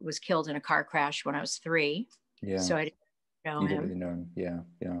know, was killed in a car crash when I was 3. Yeah. So I didn't know him. Didn't really know him. Yeah.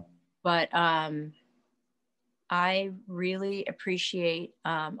 Yeah. But I really appreciate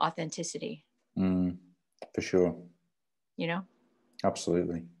authenticity. For sure. You know?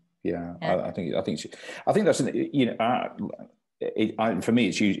 Absolutely. Yeah. I think that's, you know, for me,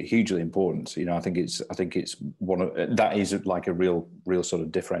 it's hugely important. You know, I think it's one of, that is like a real sort of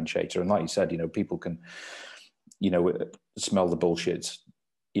differentiator. And like you said, you know, people can, you know, smell the bullshit,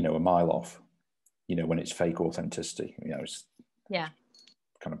 you know, a mile off, you know, when it's fake authenticity. You know, it's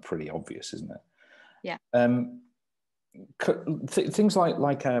kind of pretty obvious, isn't it? Yeah. Things like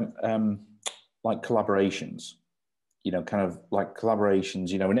collaborations, you know, kind of like collaborations,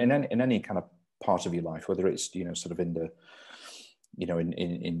 you know, in any kind of part of your life, whether it's, you know, sort of in the, you know,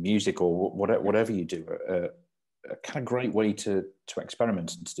 in music or whatever you do, a kind of great way to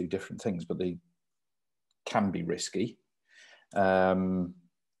experiment and to do different things, but they can be risky,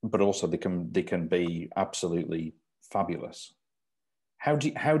 but also they can be absolutely fabulous. How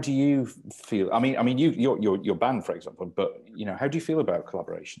do you feel? I mean, your band, for example, but you know, how do you feel about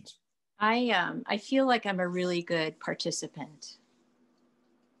collaborations? I feel like I'm a really good participant.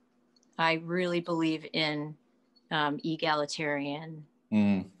 I really believe in egalitarian.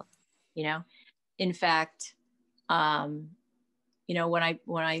 You know, in fact, you know, when I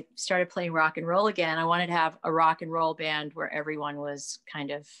started playing rock and roll again, I wanted to have a rock and roll band where everyone was kind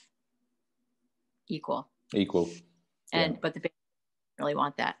of equal. And but the band didn't really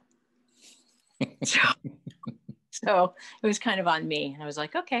want that. So it was kind of on me. And I was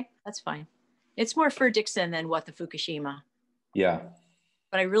like, okay, that's fine. It's more Fur Dixon than What the Fukushima. Yeah.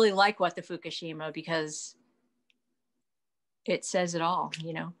 But I really like What the Fukushima because it says it all,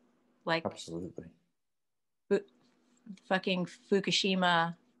 you know, like absolutely. Fucking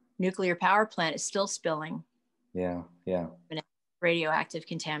Fukushima nuclear power plant is still spilling. Yeah. Radioactive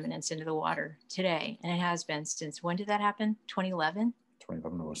contaminants into the water today. And it has been since, when did that happen? 2011?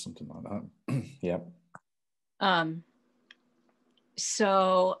 2011 or something like that. Yeah.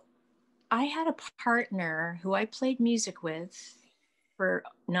 So I had a partner who I played music with for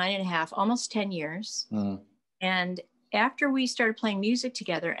 9.5, almost 10 years. And after we started playing music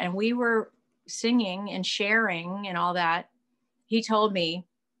together and we were singing and sharing and all that, he told me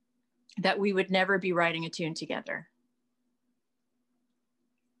that we would never be writing a tune together.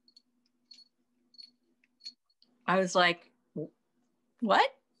 I was like, what?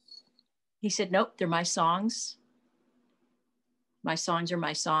 He said, nope, they're my songs. My songs are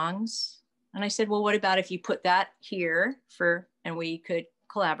my songs. And I said, well, what about if you put that here and we could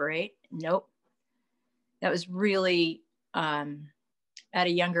collaborate? Nope. That was really, at a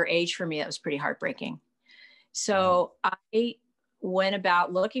younger age for me, that was pretty heartbreaking. So I went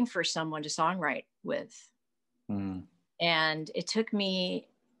about looking for someone to songwrite with. And it took me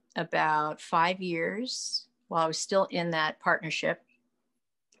about 5 years while I was still in that partnership.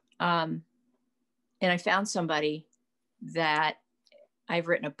 And I found somebody that I've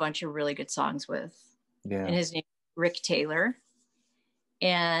written a bunch of really good songs with. Yeah. And his name is Rick Taylor.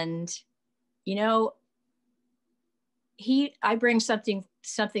 And, you know, I bring something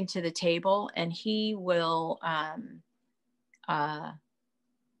something to the table, and he will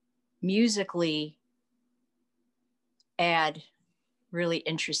musically add really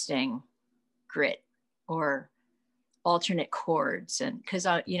interesting grit or alternate chords. And because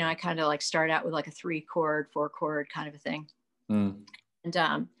I kind of like start out with like a 3-chord, 4-chord kind of a thing. And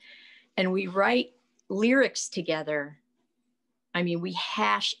we write lyrics together. I mean, we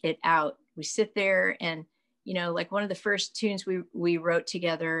hash it out. We sit there and, like one of the first tunes we wrote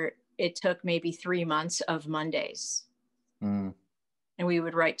together, it took maybe 3 months of Mondays. And we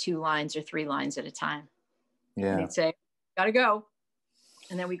would write 2 lines or 3 lines at a time. Yeah. And he'd say, gotta go.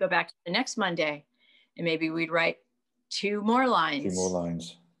 And then we go back to the next Monday and maybe we'd write 2 more lines. 2 more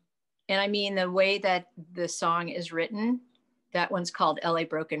lines. And I mean, the way that the song is written, that one's called LA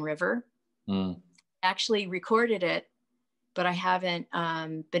Broken River. Actually recorded it, but I haven't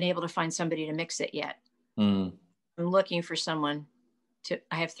been able to find somebody to mix it yet. I'm looking for someone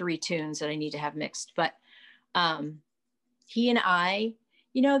I have 3 tunes that I need to have mixed, but he and I,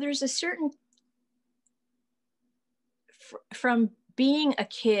 there's a certain, from being a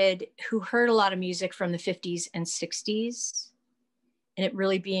kid who heard a lot of music from the 50s and 60s, and it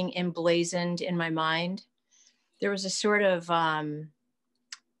really being emblazoned in my mind, there was a sort of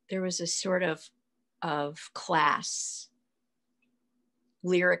class.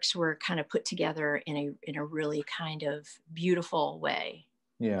 Lyrics were kind of put together in a really kind of beautiful way.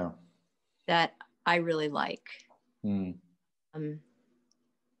 Yeah. That I really like.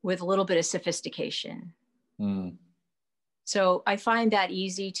 With a little bit of sophistication. So I find that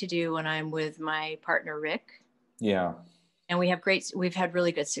easy to do when I'm with my partner, Rick. Yeah. And we've had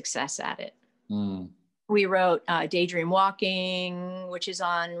really good success at it. We wrote Daydream Walking, which is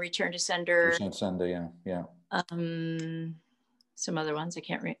on Return to Sender. Return to Sender, yeah. Some other ones I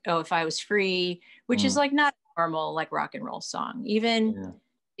can't remember. Oh, If I Was Free, which is like not a normal like rock and roll song. Even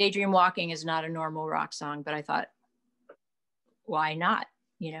Daydream Walking is not a normal rock song, but I thought, why not?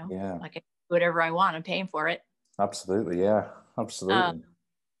 Like I do whatever I want, I'm paying for it. Absolutely, yeah, absolutely.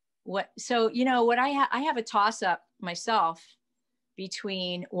 What I have a toss up myself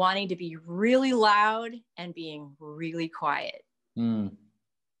between wanting to be really loud and being really quiet,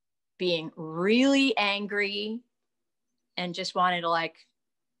 being really angry and just wanted to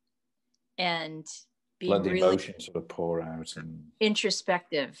and being let the really emotion sort of pour out and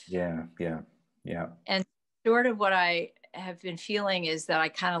introspective. Yeah. And sort of what I have been feeling is that I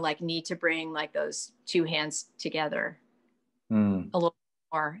kind of need to bring those 2 hands together a little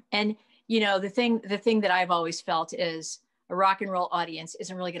more. And the thing that I've always felt is a rock and roll audience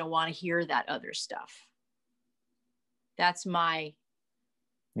isn't really going to want to hear that other stuff. That's my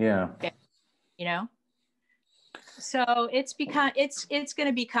so it's going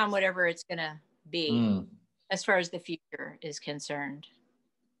to become whatever it's going to be as far as the future is concerned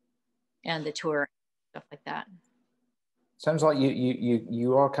and the tour, stuff like that. Sounds like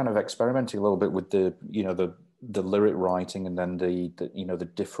you are kind of experimenting a little bit with the lyric writing, and then the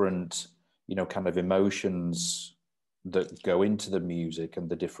different kind of emotions that go into the music and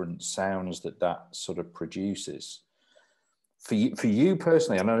the different sounds that sort of produces. For you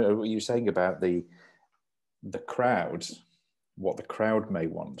personally, I know what you're saying about the crowd, what the crowd may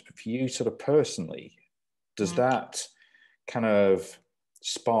want, but for you sort of personally, does that kind of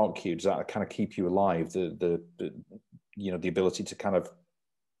spark you? Does that kind of keep you alive? The ability to kind of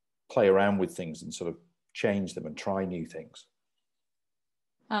play around with things and sort of change them and try new things.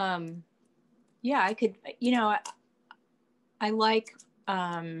 Yeah, I could, I like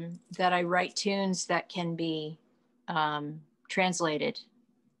that I write tunes that can be translated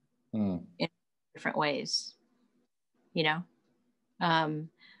in different ways.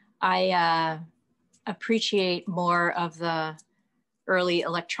 I appreciate more of the early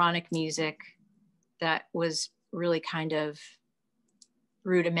electronic music that was really kind of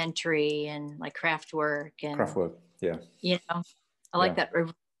rudimentary and like Kraftwerk yeah. I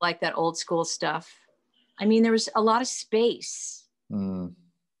like that old school stuff. I mean, there was a lot of space.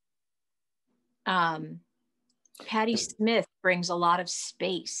 Patti Smith brings a lot of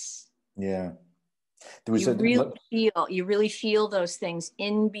space. Yeah. You really feel those things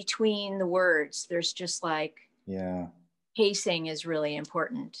in between the words. There's just pacing is really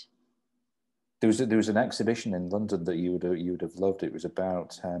important. There was an exhibition in London that you would have loved. It was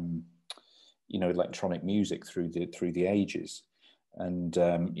about electronic music through the ages, and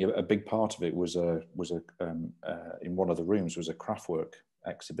a big part of it was in one of the rooms was a Kraftwerk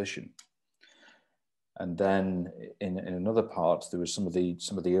exhibition, and then in another part there was some of the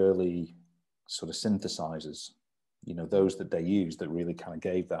early sort of synthesizers, those that they used that really kind of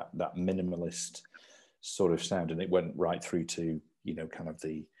gave that minimalist sort of sound, and it went right through to kind of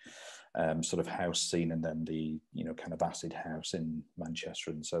the sort of house scene, and then the, kind of acid house in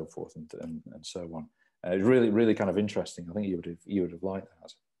Manchester and so forth, and so on. Really, really kind of interesting. I think you would have liked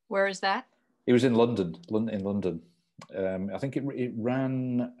that. Where is that? It was in London. In London. I think it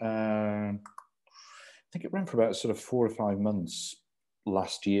ran. I think it ran for about sort of 4 or 5 months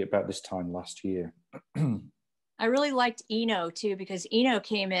last year. About this time last year. I really liked Eno too, because Eno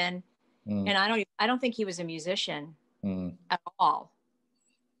came in, and I don't think he was a musician at all.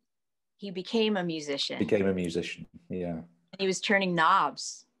 He became a musician. Yeah. And he was turning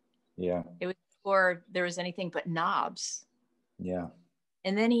knobs. Yeah. It was before there was anything but knobs. Yeah.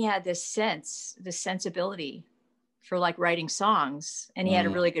 And then he had this sensibility for like writing songs, and he had a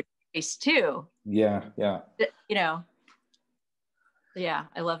really good voice too. Yeah. Yeah. Yeah,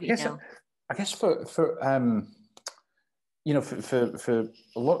 I love Eno. I guess for for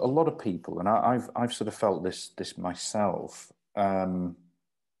a lot of people, and I've sort of felt this myself, and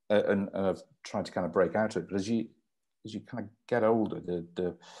I've tried to kind of break out of it. But as you kind of get older,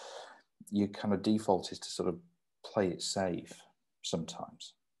 your kind of default is to sort of play it safe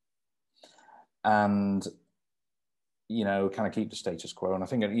sometimes, and kind of keep the status quo. And I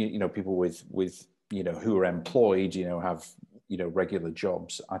think people with who are employed, have regular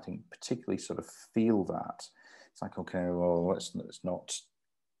jobs, I think particularly sort of feel that. It's like, okay, well, let's not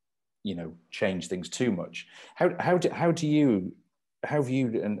change things too much. How do you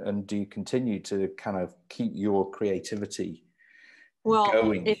and do you continue to kind of keep your creativity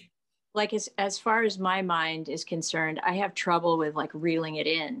going? Like as far as my mind is concerned, I have trouble with like reeling it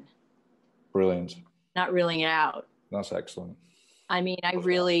in. Brilliant. Not reeling it out. That's excellent. I mean, I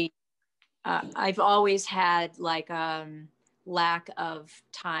really, I've always had like lack of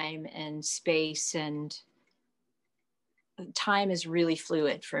time and space, and time is really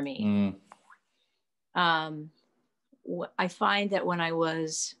fluid for me. I find that when I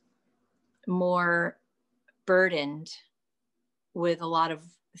was more burdened with a lot of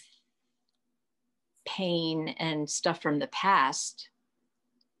pain and stuff from the past,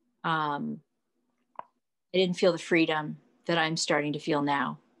 I didn't feel the freedom that I'm starting to feel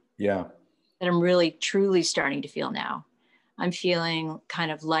now. Yeah. That I'm really, truly starting to feel now. I'm feeling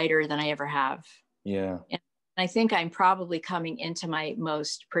kind of lighter than I ever have. Yeah. And I think I'm probably coming into my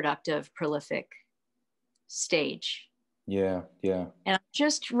most productive, prolific stage. Yeah. Yeah. And I'm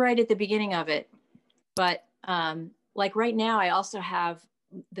just right at the beginning of it. But like right now, I also have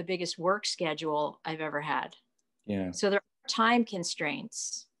the biggest work schedule I've ever had. Yeah. So there are time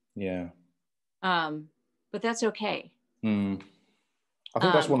constraints. Yeah. But that's okay. I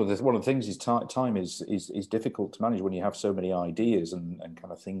think that's one of the things is time is difficult to manage when you have so many ideas and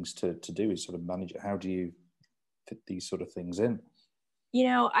kind of things to do, is sort of manage it. How do you fit these sort of things in?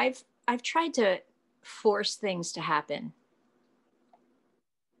 I've tried to force things to happen,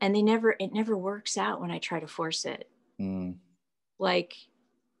 and it never works out when I try to force it. Like,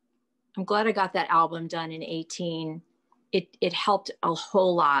 I'm glad I got that album done in 2018. It helped a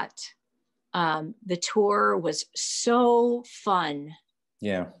whole lot. The tour was so fun.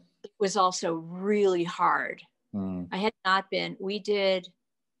 Yeah. It was also really hard. I had not been, we did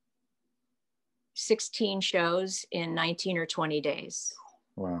 16 shows in 19 or 20 days.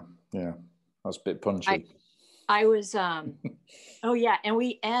 Wow. Yeah. That's a bit punchy. I was, oh yeah. And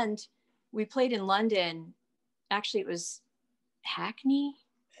we played in London. Actually, it was Hackney.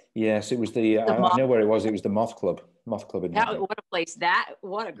 Yes, it was I know where it was. It was the Moth Club in Hackney. What a place.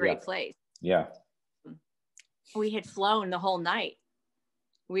 What a great place. Yeah. We had flown the whole night.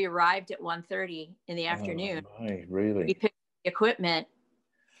 We arrived at 1:30 in the afternoon. Oh, my, really? We picked the equipment.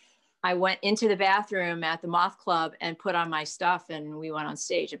 I went into the bathroom at the Moth Club and put on my stuff, and we went on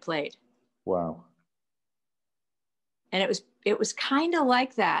stage and played. Wow. And it was kind of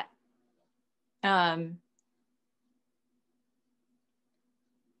like that. And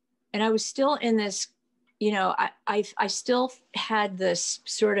I was still in this, I still had this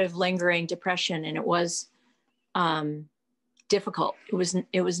sort of lingering depression, and it was difficult.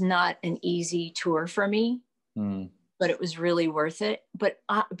 It was not an easy tour for me, but it was really worth it. But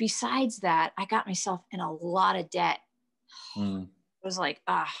besides that, I got myself in a lot of debt. It was like,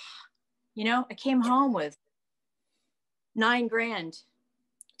 I came home with $9,000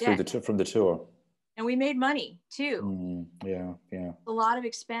 debt. From the tour. And we made money too. Yeah. A lot of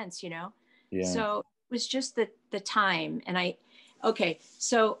expense, Yeah. So it was just the time. And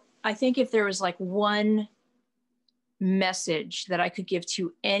so I think if there was like one message that I could give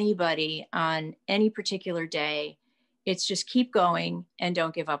to anybody on any particular day, it's just keep going and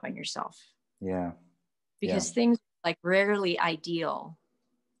don't give up on yourself. Yeah. Because things are like rarely ideal,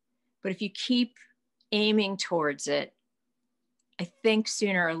 but if you keep aiming towards it, I think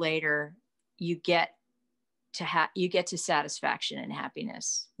sooner or later you get to satisfaction and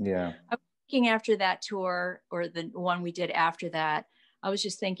happiness. Yeah. I was thinking after that tour, or the one we did after that, I was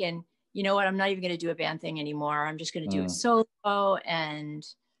just thinking, you know what, I'm not even going to do a band thing anymore. I'm just going to do it solo,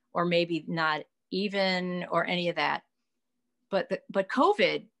 or maybe not even, or any of that. But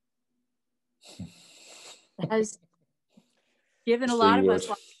COVID has given a lot of us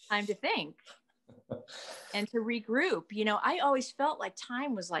time to think and to regroup. You know, I always felt like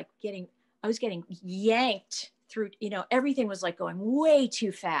time was like I was getting yanked through, you know, everything was like going way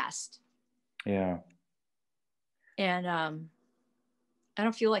too fast. Yeah. And I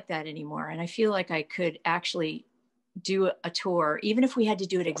don't feel like that anymore. And I feel like I could actually do a tour, even if we had to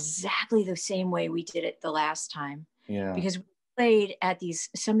do it exactly the same way we did it the last time. Yeah. Because we played at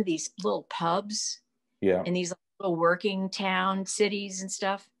some of these little pubs. Yeah. In these little working town cities and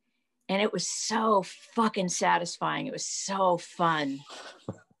stuff. And it was so fucking satisfying. It was so fun.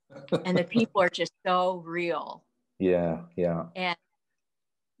 And the people are just so real. Yeah. Yeah. And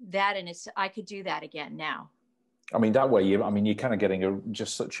I could do that again now. I mean, that way, you're kind of getting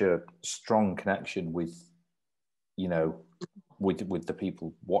just such a strong connection with, you know, with the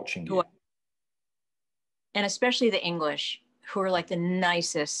people watching you. And especially the English, who are like the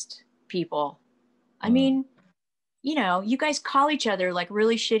nicest people. I mean, you know, you guys call each other like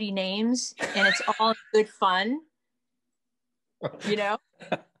really shitty names and it's all good fun, you know?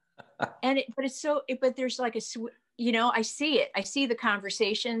 But there's like you know, I see it. I see the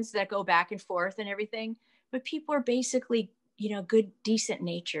conversations that go back and forth and everything, but people are basically, you know, good, decent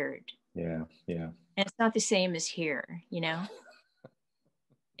natured. Yeah. Yeah. And it's not the same as here, you know?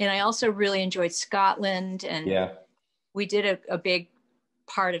 And I also really enjoyed Scotland, and we did a big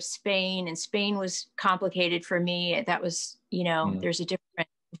part of Spain, and Spain was complicated for me. That was, you know, there's a different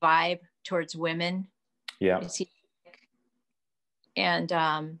vibe towards women. Yeah. And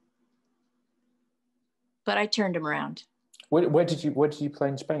but I turned them around. Where did you play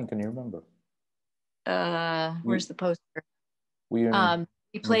in Spain? Can you remember? Where's the poster? We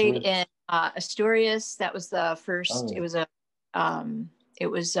played in Asturias. That was the first. Oh. It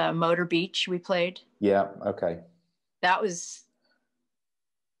was Motor Beach. We played. Yeah. Okay. That was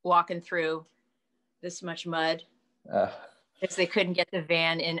walking through this much mud because they couldn't get the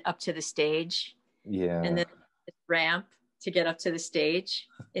van in up to the stage. Yeah. And then this ramp to get up to the stage.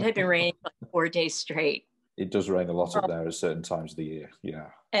 It had been raining for like 4 days straight. It does rain a lot up there at certain times of the year. Yeah.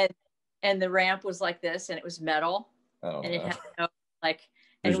 And the ramp was like this, and it was metal. Oh, and it had no, like,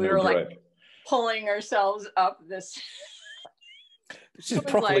 There's and we no were grip. like pulling ourselves up this. This is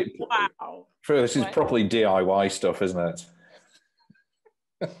properly like, wow. This is properly DIY stuff, isn't it?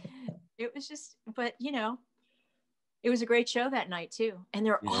 It was just, but you know, it was a great show that night too. And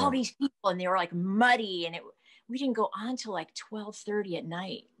there were all these people, and they were like muddy, and we didn't go on till like 12:30 at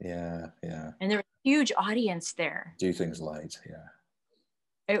night. Yeah, yeah. And there was a huge audience there. Do things late, yeah.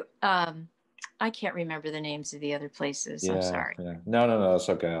 I can't remember the names of the other places. Yeah, I'm sorry. Yeah. No, that's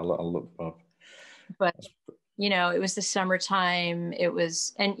okay. I'll look them up. But you know, it was the summertime. It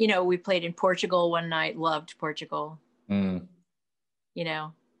was, and you know, we played in Portugal one night. Loved Portugal. You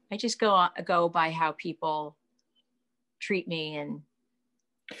know, I just go by how people treat me, and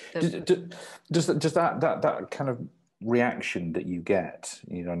does that kind of reaction that you get,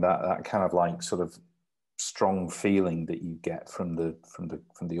 you know, that kind of like sort of strong feeling that you get from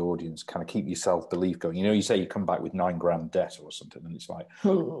the audience kind of keep your self-belief going? You know, you say you come back with $9,000 debt or something, and it's like,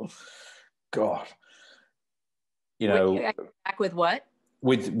 oh God, you know, back with what?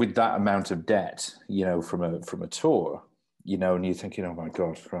 With that amount of debt, you know, from a tour, you know, and you're thinking, oh my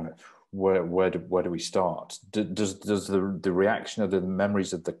God, right, where do we start? Does the reaction of the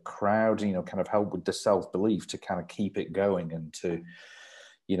memories of the crowd, you know, kind of help with the self-belief to kind of keep it going, and to,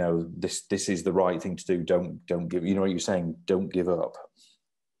 you know, this is the right thing to do. Don't give, you know what you're saying, don't give up.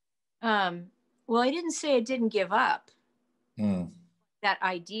 Well, I didn't say I didn't give up. That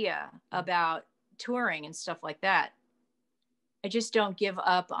idea about touring and stuff like that. I just don't give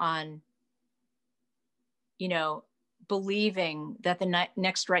up on, you know, believing that the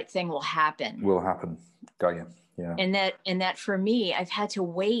next right thing will happen. Got you. Yeah. And that for me, I've had to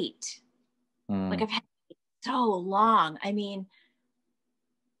wait. Like I've had to wait so long. I mean,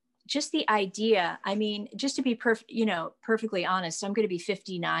 just the idea, I mean, just to be perfectly honest, I'm going to be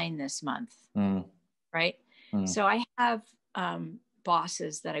 59 this month. Right. So I have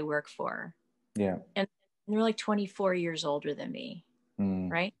bosses that I work for. Yeah. And they're like 24 years older than me.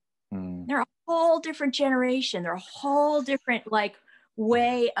 Right. They're a whole different generation. They're a whole different like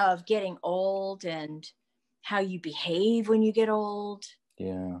way of getting old and how you behave when you get old.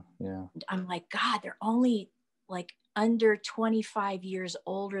 Yeah. Yeah. And I'm like, God, they're only like under 25 years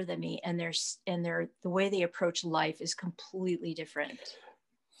older than me, and the way they approach life is completely different.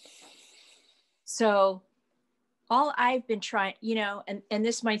 So all I've been trying, you know, and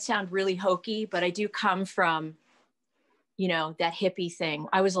this might sound really hokey, but I do come from, you know, that hippie thing.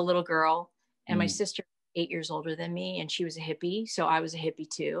 I was a little girl, and my sister 8 years older than me, and she was a hippie, so I was a hippie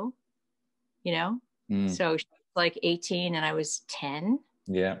too, you know. So she was like 18 and I was 10.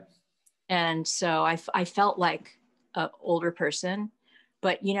 Yeah. And so I felt like an older person,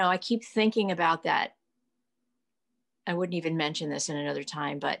 but, you know, I keep thinking about that. I wouldn't even mention this in another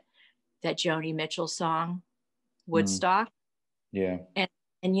time, but that Joni Mitchell song, Woodstock. Yeah.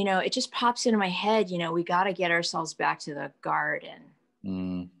 And, you know, it just pops into my head, you know, we got to get ourselves back to the garden.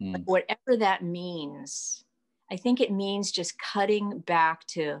 Like, whatever that means. I think it means just cutting back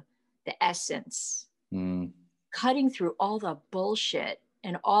to the essence, cutting through all the bullshit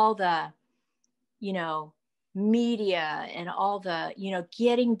and all the, you know, media and all the, you know,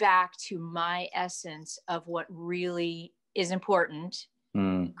 getting back to my essence of what really is important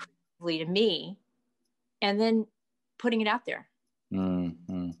to me, and then putting it out there.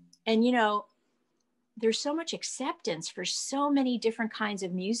 And, you know, there's so much acceptance for so many different kinds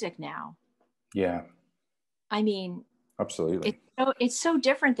of music now. Yeah. I mean, absolutely. It's so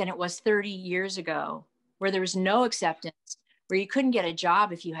different than it was 30 years ago, where there was no acceptance, where you couldn't get a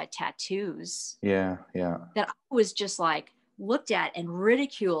job if you had tattoos. Yeah. Yeah. That I was just like looked at and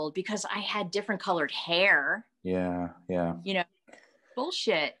ridiculed because I had different colored hair. Yeah. Yeah. You know,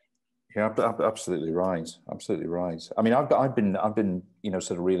 bullshit. Yeah, absolutely right. Absolutely right. I mean, I've been, you know,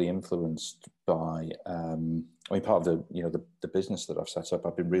 sort of really influenced by, I mean, part of the, you know, the business that I've set up,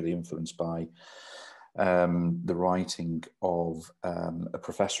 I've been really influenced by the writing of a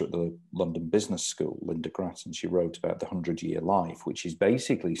professor at the London Business School, Linda Grattan. She wrote about the 100-year life, which is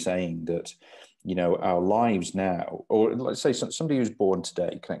basically saying that, you know, our lives now, or let's say somebody who's born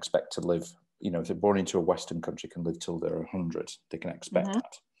today can expect to live, you know, if they're born into a Western country, can live till they're 100. They can expect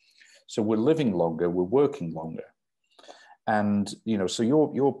that. So we're living longer, we're working longer. And, you know, so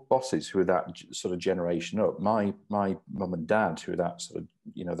your bosses who are that sort of generation up, my mum and dad who are that sort of,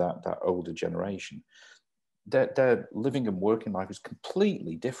 you know, that older generation, their living and working life is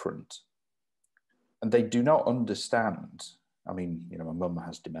completely different. And they do not understand. I mean, you know, my mum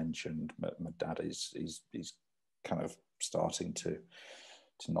has dementia and my dad is kind of starting to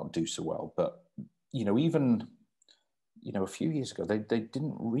not do so well. But, you know, even, you know, a few years ago, they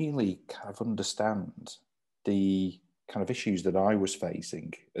didn't really kind of understand the kind of issues that I was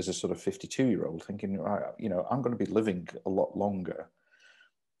facing as a sort of 52-year-old, thinking, you know, I'm going to be living a lot longer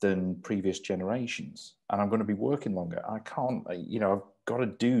than previous generations, and I'm going to be working longer. I can't, you know, I've got to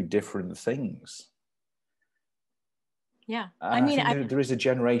do different things. Yeah, And I mean, there is a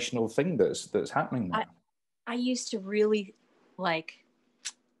generational thing that's happening now. I used to really like.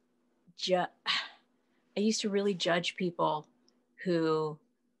 I used to really judge people who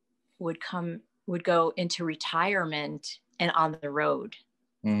would go into retirement and on the road.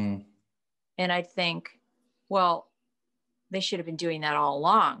 And I'd think, well, they should have been doing that all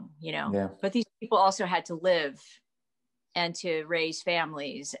along, you know. Yeah. But these people also had to live and to raise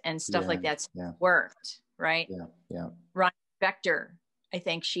families and stuff like that worked, right? Yeah, yeah. Ron Spector, I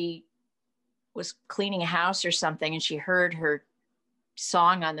think she was cleaning a house or something, and she heard her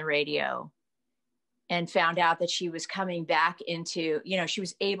song on the radio and found out that she was coming back into, you know, she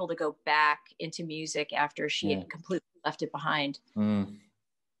was able to go back into music after she had completely left it behind.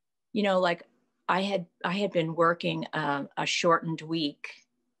 You know, like I had been working a shortened week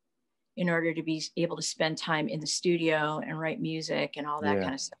in order to be able to spend time in the studio and write music and all that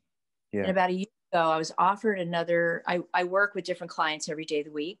kind of stuff. And about a year ago, I was offered another, I work with different clients every day of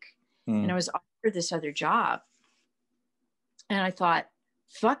the week. And I was offered this other job. And I thought,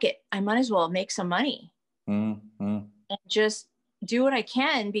 fuck it, I might as well make some money and just do what I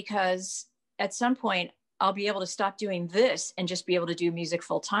can, because at some point I'll be able to stop doing this and just be able to do music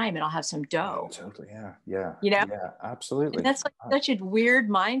full time, and I'll have some dough. Totally. Yeah. You know? Yeah, absolutely. And that's like such a weird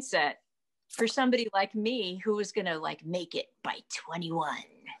mindset for somebody like me who was going to like make it by 21,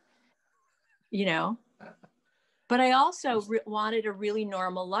 you know? But I also wanted a really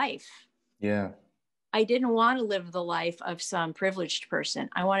normal life. Yeah. I didn't want to live the life of some privileged person.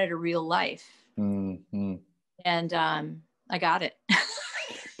 I wanted a real life. And I got it.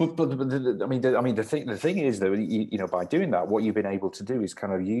 but I mean, the thing is though, you know, by doing that, what you've been able to do is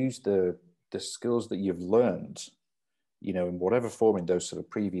kind of use the skills that you've learned, you know, in whatever form in those sort of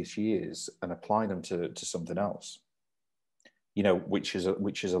previous years, and apply them to something else. You know, which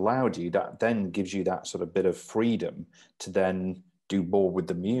has allowed you, that then gives you that sort of bit of freedom to then do more with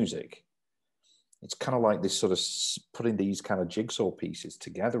the music. it's kind of like this sort of putting these kind of jigsaw pieces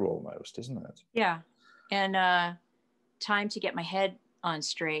together almost, isn't it? Yeah. And time to get my head on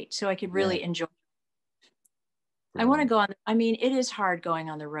straight so I could really enjoy. I want to go on. I mean, it is hard going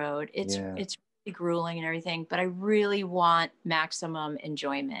on the road. It's really grueling and everything, but I really want maximum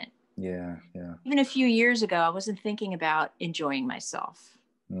enjoyment. Yeah. Even a few years ago, I wasn't thinking about enjoying myself.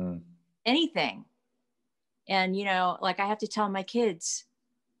 Anything. And, you know, like I have to tell my kids,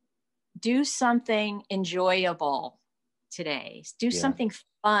 do something enjoyable today. Do something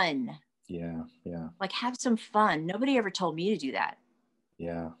fun. Yeah. Like have some fun. Nobody ever told me to do that.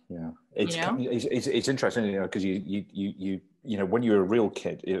 Yeah. It's it's interesting, you know, because you know, when you're a real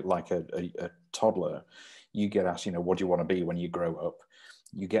kid, like a toddler, you get asked, you know, what do you want to be when you grow up?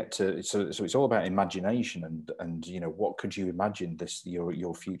 You get to so it's all about imagination and you know, what could you imagine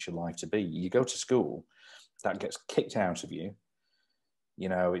your future life to be? You go to school, that gets kicked out of you. You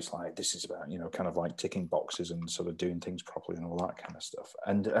know, it's like, this is about, you know, kind of like ticking boxes and sort of doing things properly and all that kind of stuff.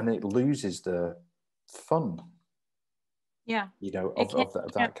 And it loses the fun. Yeah. You know, of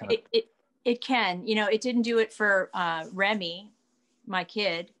that kind of. It can, you know, it didn't do it for Remy, my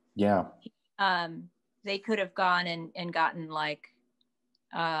kid. Yeah. They could have gone and gotten like,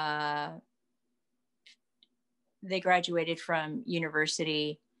 they graduated from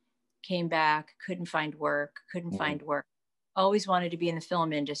university, came back, couldn't find work, always wanted to be in the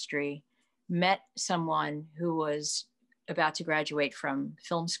film industry, met someone who was about to graduate from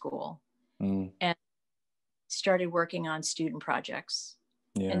film school and started working on student projects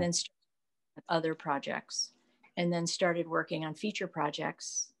and then other projects and then started working on feature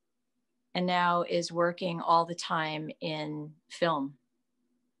projects and now is working all the time in film.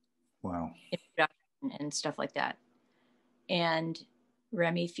 Wow. In production and stuff like that. And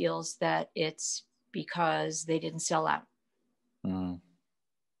Remy feels that it's because they didn't sell out.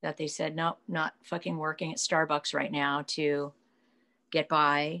 That they said, nope, not fucking working at Starbucks right now to get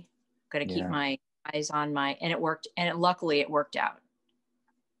by. Got to keep my eyes on and it worked. And luckily it worked out.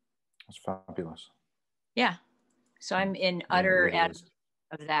 That's fabulous. Yeah. So I'm in utter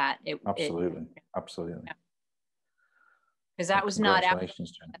of that. Absolutely. Because that was not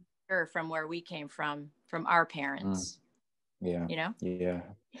from where we came from our parents. Yeah. You know? Yeah.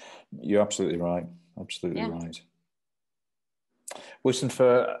 You're absolutely right. Right. Listen,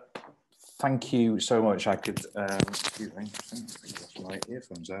 thank you so much. I could, excuse me, I think that's my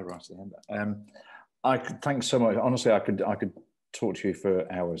earphones there right at the end. Thanks so much. Honestly, I could talk to you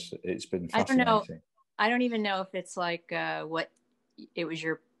for hours. It's been fascinating. I don't even know if it's like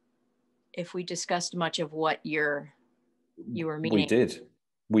if we discussed much of what you were meaning. We did.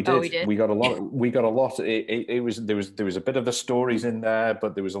 We got a lot. There was a bit of the stories in there,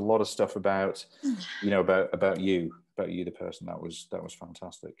 but there was a lot of stuff about, you know, about you, the person. That was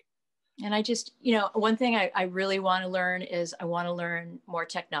fantastic. And I just, you know, one thing I really want to learn is I want to learn more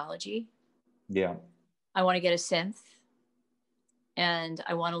technology. Yeah. I want to get a synth and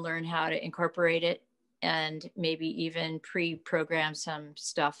I want to learn how to incorporate it and maybe even pre-program some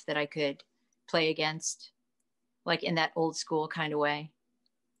stuff that I could play against, like in that old school kind of way.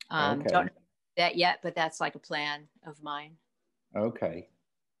 Don't know that yet, but that's like a plan of mine. Okay.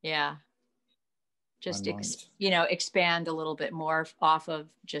 Yeah. Just, expand a little bit more off of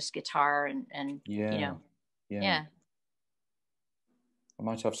just guitar and you know. Yeah. I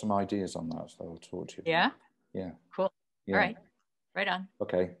might have some ideas on that, so I'll talk to you. Yeah? Yeah. Cool. Yeah. All right. Right on.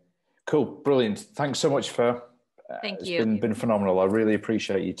 Okay. Cool. Brilliant. Thanks so much, Fur. Thank you. It's been phenomenal. I really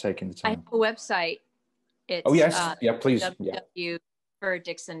appreciate you taking the time. I have a website. It's, please.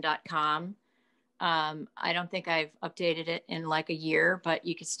 www.furdixon.com. I don't think I've updated it in like a year, but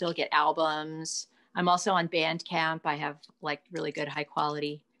you can still get albums. I'm also on Bandcamp. I have like really good high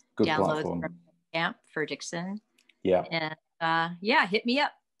quality downloads from Bandcamp, Fur Dixon. Yeah. And hit me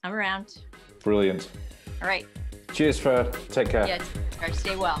up. I'm around. Brilliant. All right. Cheers, Fur. Take care. Yeah,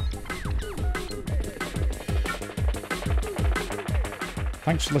 stay well.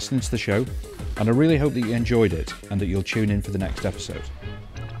 Thanks for listening to the show, and I really hope that you enjoyed it and that you'll tune in for the next episode.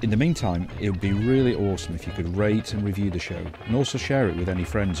 In the meantime, it would be really awesome if you could rate and review the show and also share it with any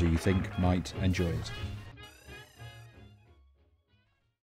friends who you think might enjoy it.